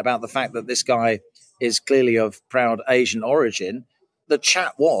comment about the fact that this guy is clearly of proud Asian origin. The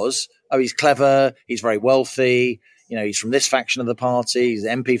chat was, oh, he's clever, he's very wealthy, he's from this faction of the party, he's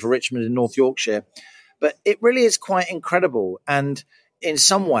MP for Richmond in North Yorkshire. But it really is quite incredible. And in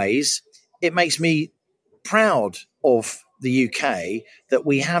some ways, it makes me proud of the UK that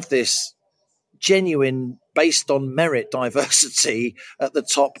we have this genuine, based on merit, diversity at the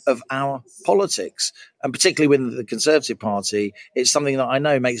top of our politics. And particularly with the Conservative Party, it's something that I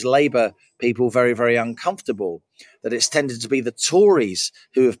know makes Labour people very, very uncomfortable, that it's tended to be the Tories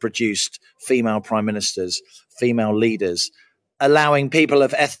who have produced female prime ministers, female leaders, allowing people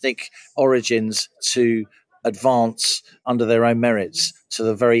of ethnic origins to advance under their own merits to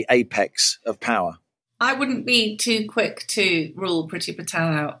the very apex of power. I wouldn't be too quick to rule Priti Patel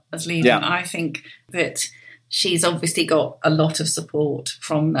out as leader. Yeah. I think that she's obviously got a lot of support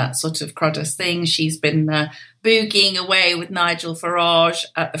from that sort of Cruddas thing. She's been boogieing away with Nigel Farage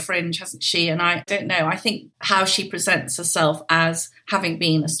at the Fringe, hasn't she? And I don't know. I think how she presents herself as having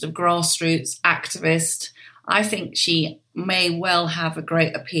been a sort of grassroots activist, I think she may well have a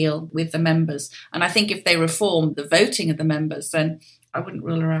great appeal with the members. And I think if they reform the voting of the members, then I wouldn't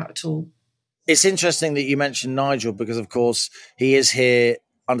rule her out at all. It's interesting that you mentioned Nigel because, of course, he is here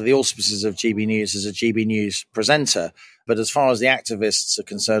under the auspices of GB News as a GB News presenter. But as far as the activists are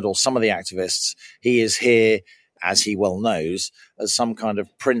concerned, or some of the activists, he is here, as he well knows, as some kind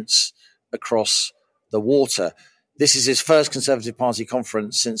of prince across the water. This is his first Conservative Party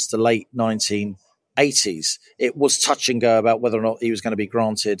conference since the late 1980s. It was touch and go about whether or not he was going to be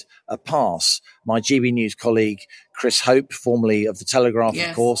granted a pass. My GB News colleague, Chris Hope, formerly of The Telegraph,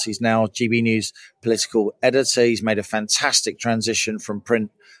 Yes. of course, he's now GB News political editor. He's made a fantastic transition from print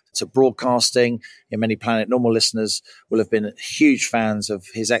to broadcasting. Many Planet Normal listeners will have been huge fans of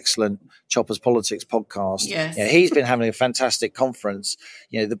his excellent Choppers Politics podcast. Yes. He's been having a fantastic conference.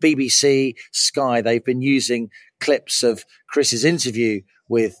 The BBC, Sky, they've been using clips of Chris's interview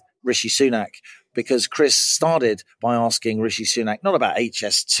with Rishi Sunak, because Chris started by asking Rishi Sunak not about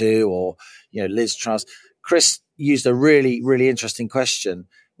HS2 or Liz Truss. Chris used a really, really interesting question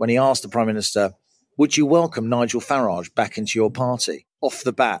when he asked the Prime Minister, would you welcome Nigel Farage back into your party off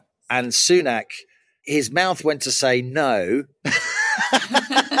the bat? And Sunak, his mouth went to say no.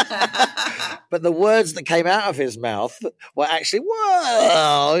 But the words that came out of his mouth were actually,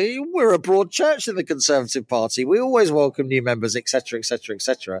 well, we're a broad church in the Conservative Party. We always welcome new members, etc., etc.,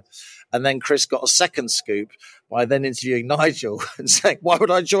 etc. And then Chris got a second scoop by then interviewing Nigel and saying, why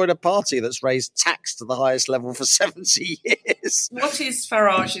would I join a party that's raised tax to the highest level for 70 years? What is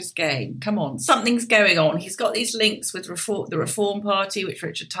Farage's game? Come on, something's going on. He's got these links with the Reform Party, which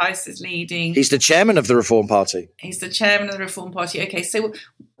Richard Tice is leading. He's the chairman of the Reform Party. He's the chairman of the Reform Party. Okay, so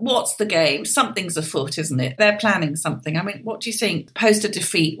what's the game? Something's afoot, isn't it? They're planning something. I mean, what do you think? Post a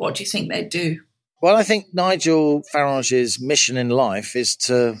defeat, what do you think they'd do? Well, I think Nigel Farage's mission in life is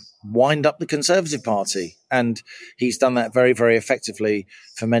to wind up the Conservative Party. And he's done that very, very effectively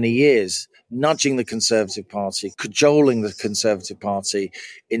for many years, nudging the Conservative Party, cajoling the Conservative Party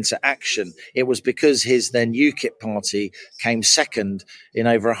into action. It was because his then UKIP party came second in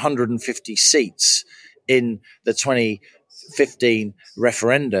over 150 seats in the 2015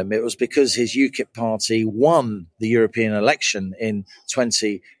 referendum. It was because his UKIP party won the European election in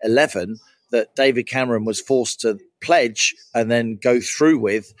 2011 that David Cameron was forced to pledge and then go through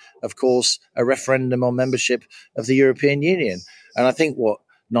with, of course, a referendum on membership of the European Union. And I think what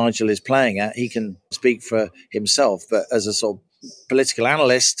Nigel is playing at, he can speak for himself, but as a sort of political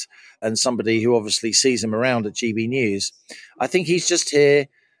analyst and somebody who obviously sees him around at GB News, I think he's just here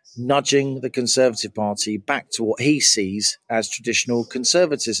nudging the Conservative Party back to what he sees as traditional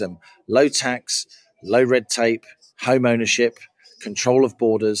conservatism: low tax, low red tape, home ownership, control of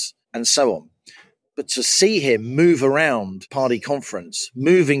borders, and so on. But to see him move around party conference,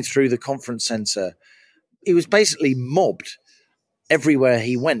 moving through the conference centre, he was basically mobbed everywhere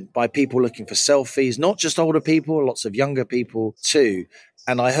he went by people looking for selfies, not just older people, lots of younger people too.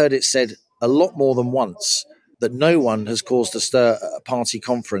 And I heard it said a lot more than once that no one has caused a stir at a party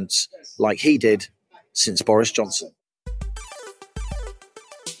conference like he did since Boris Johnson.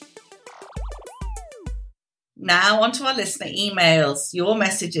 Now on to our listener emails. Your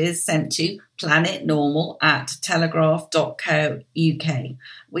messages sent to planetnormal@telegraph.co.uk.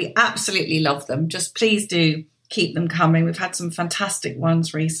 We absolutely love them. Just please do keep them coming. We've had some fantastic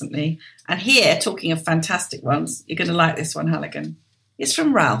ones recently. And here, talking of fantastic ones, you're going to like this one, Halligan. It's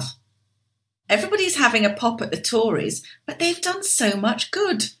from Ralph. Everybody's having a pop at the Tories, but they've done so much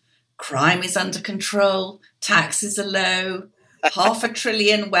good. Crime is under control. Taxes are low. $500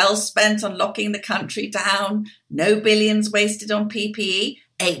 billion well spent on locking the country down. No billions wasted on PPE.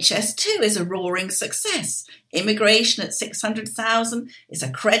 HS2 is a roaring success. Immigration at 600,000 is a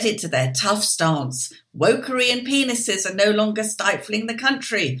credit to their tough stance. Wokery and penises are no longer stifling the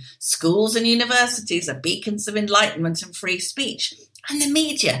country. Schools and universities are beacons of enlightenment and free speech. And the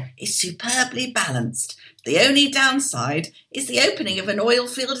media is superbly balanced. The only downside is the opening of an oil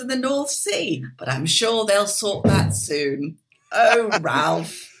field in the North Sea, but I'm sure they'll sort that soon. Oh,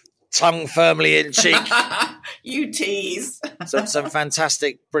 Ralph. Tongue firmly in cheek. You tease. Some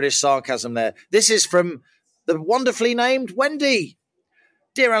fantastic British sarcasm there. This is from the wonderfully named Wendy.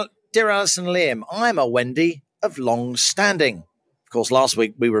 Dear Alison and Liam, I'm a Wendy of long standing. Of course, last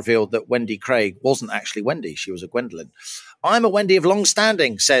week we revealed that Wendy Craig wasn't actually Wendy. She was a Gwendolyn. I'm a Wendy of long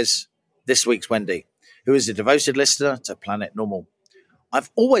standing, says this week's Wendy, who is a devoted listener to Planet Normal.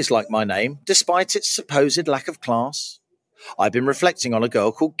 I've always liked my name, despite its supposed lack of class. I've been reflecting on a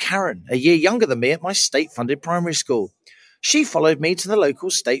girl called Karen, a year younger than me at my state-funded primary school. She followed me to the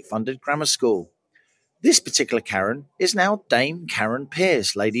local state-funded grammar school. This particular Karen is now Dame Karen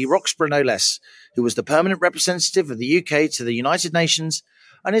Pearce, Lady Roxburgh no less, who was the permanent representative of the UK to the United Nations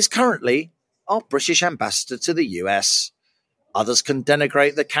and is currently our British ambassador to the US. Others can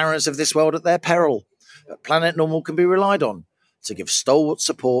denigrate the Karens of this world at their peril, but Planet Normal can be relied on to give stalwart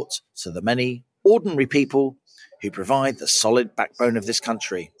support to the many ordinary people who provide the solid backbone of this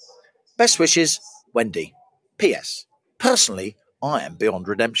country. Best wishes, Wendy. P.S. Personally, I am beyond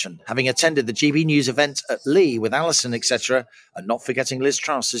redemption, having attended the GB News event at Lee with Alison, etc., and not forgetting Liz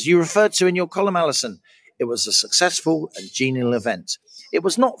Truss, as you referred to in your column, Alison. It was a successful and genial event. It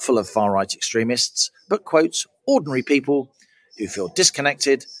was not full of far-right extremists, but, quote, ordinary people who feel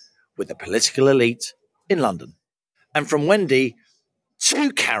disconnected with the political elite in London. And from Wendy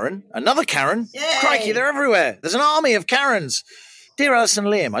to Karen, another Karen. Yay! Crikey, they're everywhere. There's an army of Karens. Dear Alison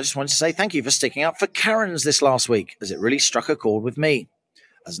and Liam, I just wanted to say thank you for sticking up for Karens this last week, as it really struck a chord with me.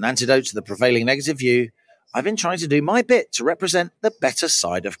 As an antidote to the prevailing negative view, I've been trying to do my bit to represent the better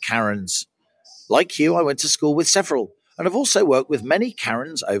side of Karens. Like you, I went to school with several, and have also worked with many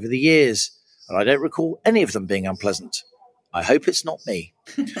Karens over the years, and I don't recall any of them being unpleasant. I hope it's not me.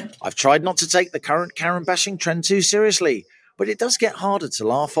 I've tried not to take the current Karen bashing trend too seriously, but it does get harder to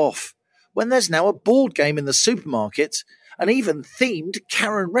laugh off when there's now a board game in the supermarket and even themed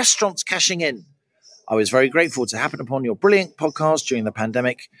Karen restaurants cashing in. I was very grateful to happen upon your brilliant podcast during the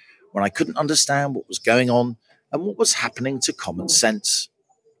pandemic when I couldn't understand what was going on and what was happening to common sense.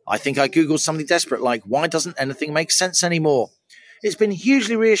 I think I Googled something desperate like, why doesn't anything make sense anymore? It's been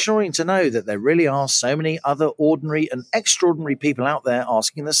hugely reassuring to know that there really are so many other ordinary and extraordinary people out there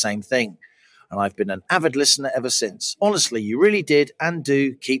asking the same thing. And I've been an avid listener ever since. Honestly, you really did and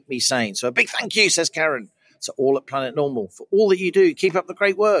do keep me sane. So a big thank you, says Karen, to all at Planet Normal for all that you do. Keep up the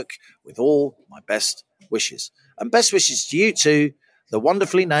great work with all my best wishes. And best wishes to you too, the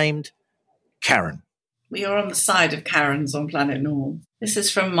wonderfully named Karen. We are on the side of Karens on Planet Normal. This is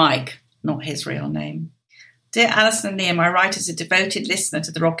from Mike, not his real name. Dear Alison and Liam, I write as a devoted listener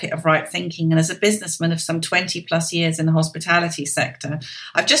to the Rocket of Right Thinking and as a businessman of some 20 plus years in the hospitality sector.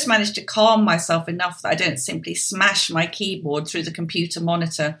 I've just managed to calm myself enough that I don't simply smash my keyboard through the computer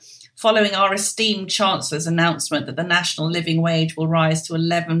monitor following our esteemed Chancellor's announcement that the national living wage will rise to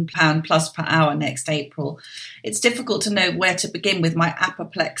 £11 plus per hour next April. It's difficult to know where to begin with my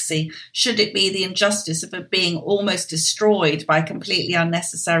apoplexy. Should it be the injustice of it being almost destroyed by completely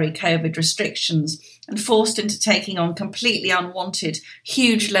unnecessary COVID restrictions and forced into taking on completely unwanted,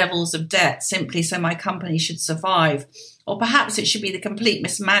 huge levels of debt simply so my company should survive? Or perhaps it should be the complete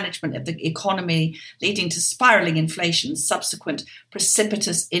mismanagement of the economy leading to spiralling inflation, subsequent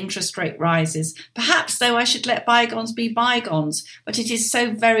precipitous interest rate rises. Perhaps, though, I should let bygones be bygones, but it is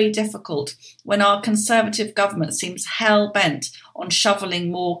so very difficult when our Conservative government seems hell-bent on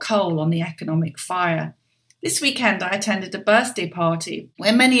shoveling more coal on the economic fire. This weekend I attended a birthday party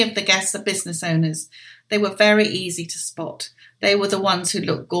where many of the guests are business owners. They were very easy to spot. They were the ones who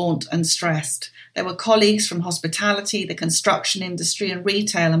looked gaunt and stressed. There were colleagues from hospitality, the construction industry and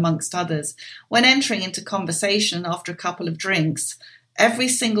retail, amongst others. When entering into conversation after a couple of drinks, every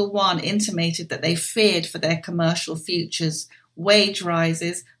single one intimated that they feared for their commercial futures. Wage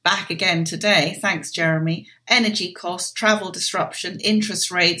rises, back again today, thanks Jeremy, energy costs, travel disruption,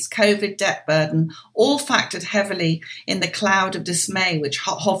 interest rates, COVID debt burden, all factored heavily in the cloud of dismay which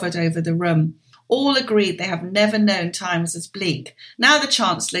hovered over the room. All agreed they have never known times as bleak. Now the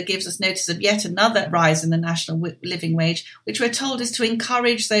Chancellor gives us notice of yet another rise in the national living wage, which we're told is to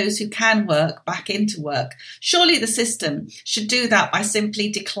encourage those who can work back into work. Surely the system should do that by simply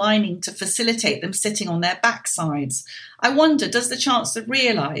declining to facilitate them sitting on their backsides. I wonder, does the Chancellor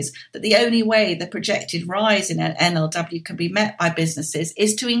realise that the only way the projected rise in NLW can be met by businesses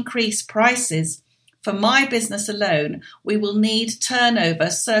is to increase prices? For my business alone, we will need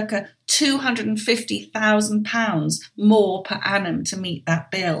turnover circa £250,000 more per annum to meet that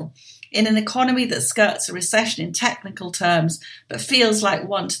bill. In an economy that skirts a recession in technical terms, but feels like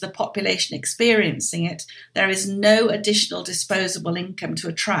one to the population experiencing it, there is no additional disposable income to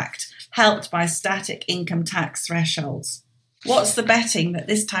attract, helped by static income tax thresholds. What's the betting that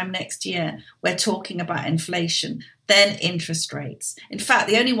this time next year we're talking about inflation, then interest rates? In fact,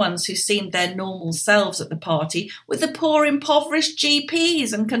 the only ones who seemed their normal selves at the party were the poor impoverished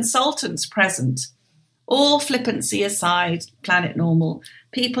GPs and consultants present. All flippancy aside, Planet Normal,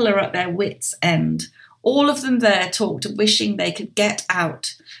 people are at their wits' end. All of them there talked of wishing they could get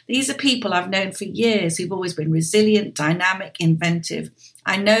out. These are people I've known for years who've always been resilient, dynamic, inventive.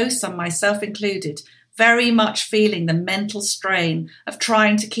 I know some, myself included, very much feeling the mental strain of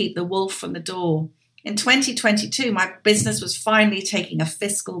trying to keep the wolf from the door. In 2022, my business was finally taking a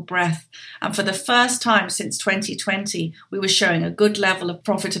fiscal breath, and for the first time since 2020, we were showing a good level of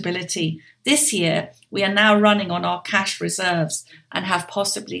profitability. This year, we are now running on our cash reserves and have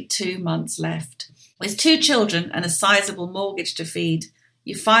possibly 2 months left. With 2 children and a sizable mortgage to feed,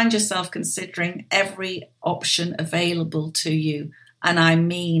 you find yourself considering every option available to you. And I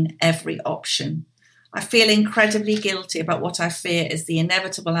mean every option. I feel incredibly guilty about what I fear is the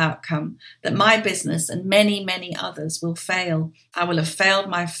inevitable outcome, that my business and many, many others will fail. I will have failed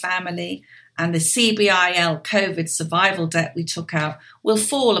my family, and the CBIL COVID survival debt we took out will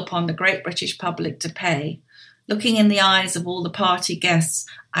fall upon the great British public to pay. Looking in the eyes of all the party guests,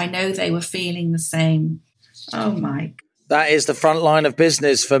 I know they were feeling the same. Oh, Mike. That is the front line of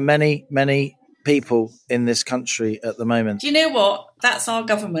business for many, many people in this country at the moment. Do you know what? That's our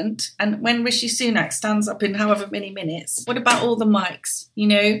government. And when Rishi Sunak stands up in however many minutes, what about all the Mikes,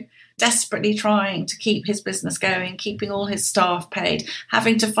 desperately trying to keep his business going, keeping all his staff paid,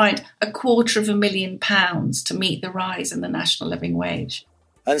 having to find £250,000 to meet the rise in the national living wage?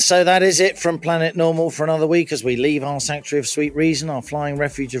 And so that is it from Planet Normal for another week as we leave our sanctuary of sweet reason, our flying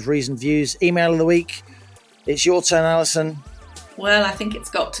refuge of reasoned views. Email of the week. It's your turn, Alison. Well, I think it's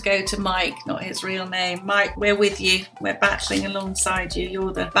got to go to Mike, not his real name. Mike, we're with you. We're battling alongside you.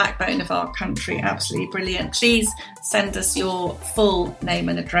 You're the backbone of our country. Absolutely brilliant. Please send us your full name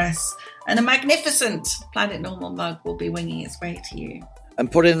and address. And a magnificent Planet Normal mug will be winging its way to you.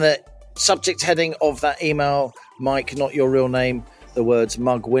 And put in the subject heading of that email, Mike, not your real name, the words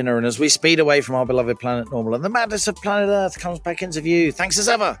mug winner. And as we speed away from our beloved Planet Normal and the madness of planet Earth comes back into view, thanks as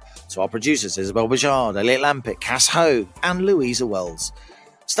ever to our producers Isabel Bajard, Elliot Lampitt, Cass Ho and Louisa Wells.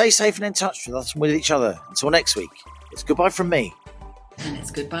 Stay safe and in touch with us and with each other. Until next week, it's goodbye from me. And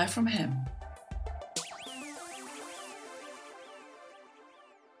it's goodbye from him.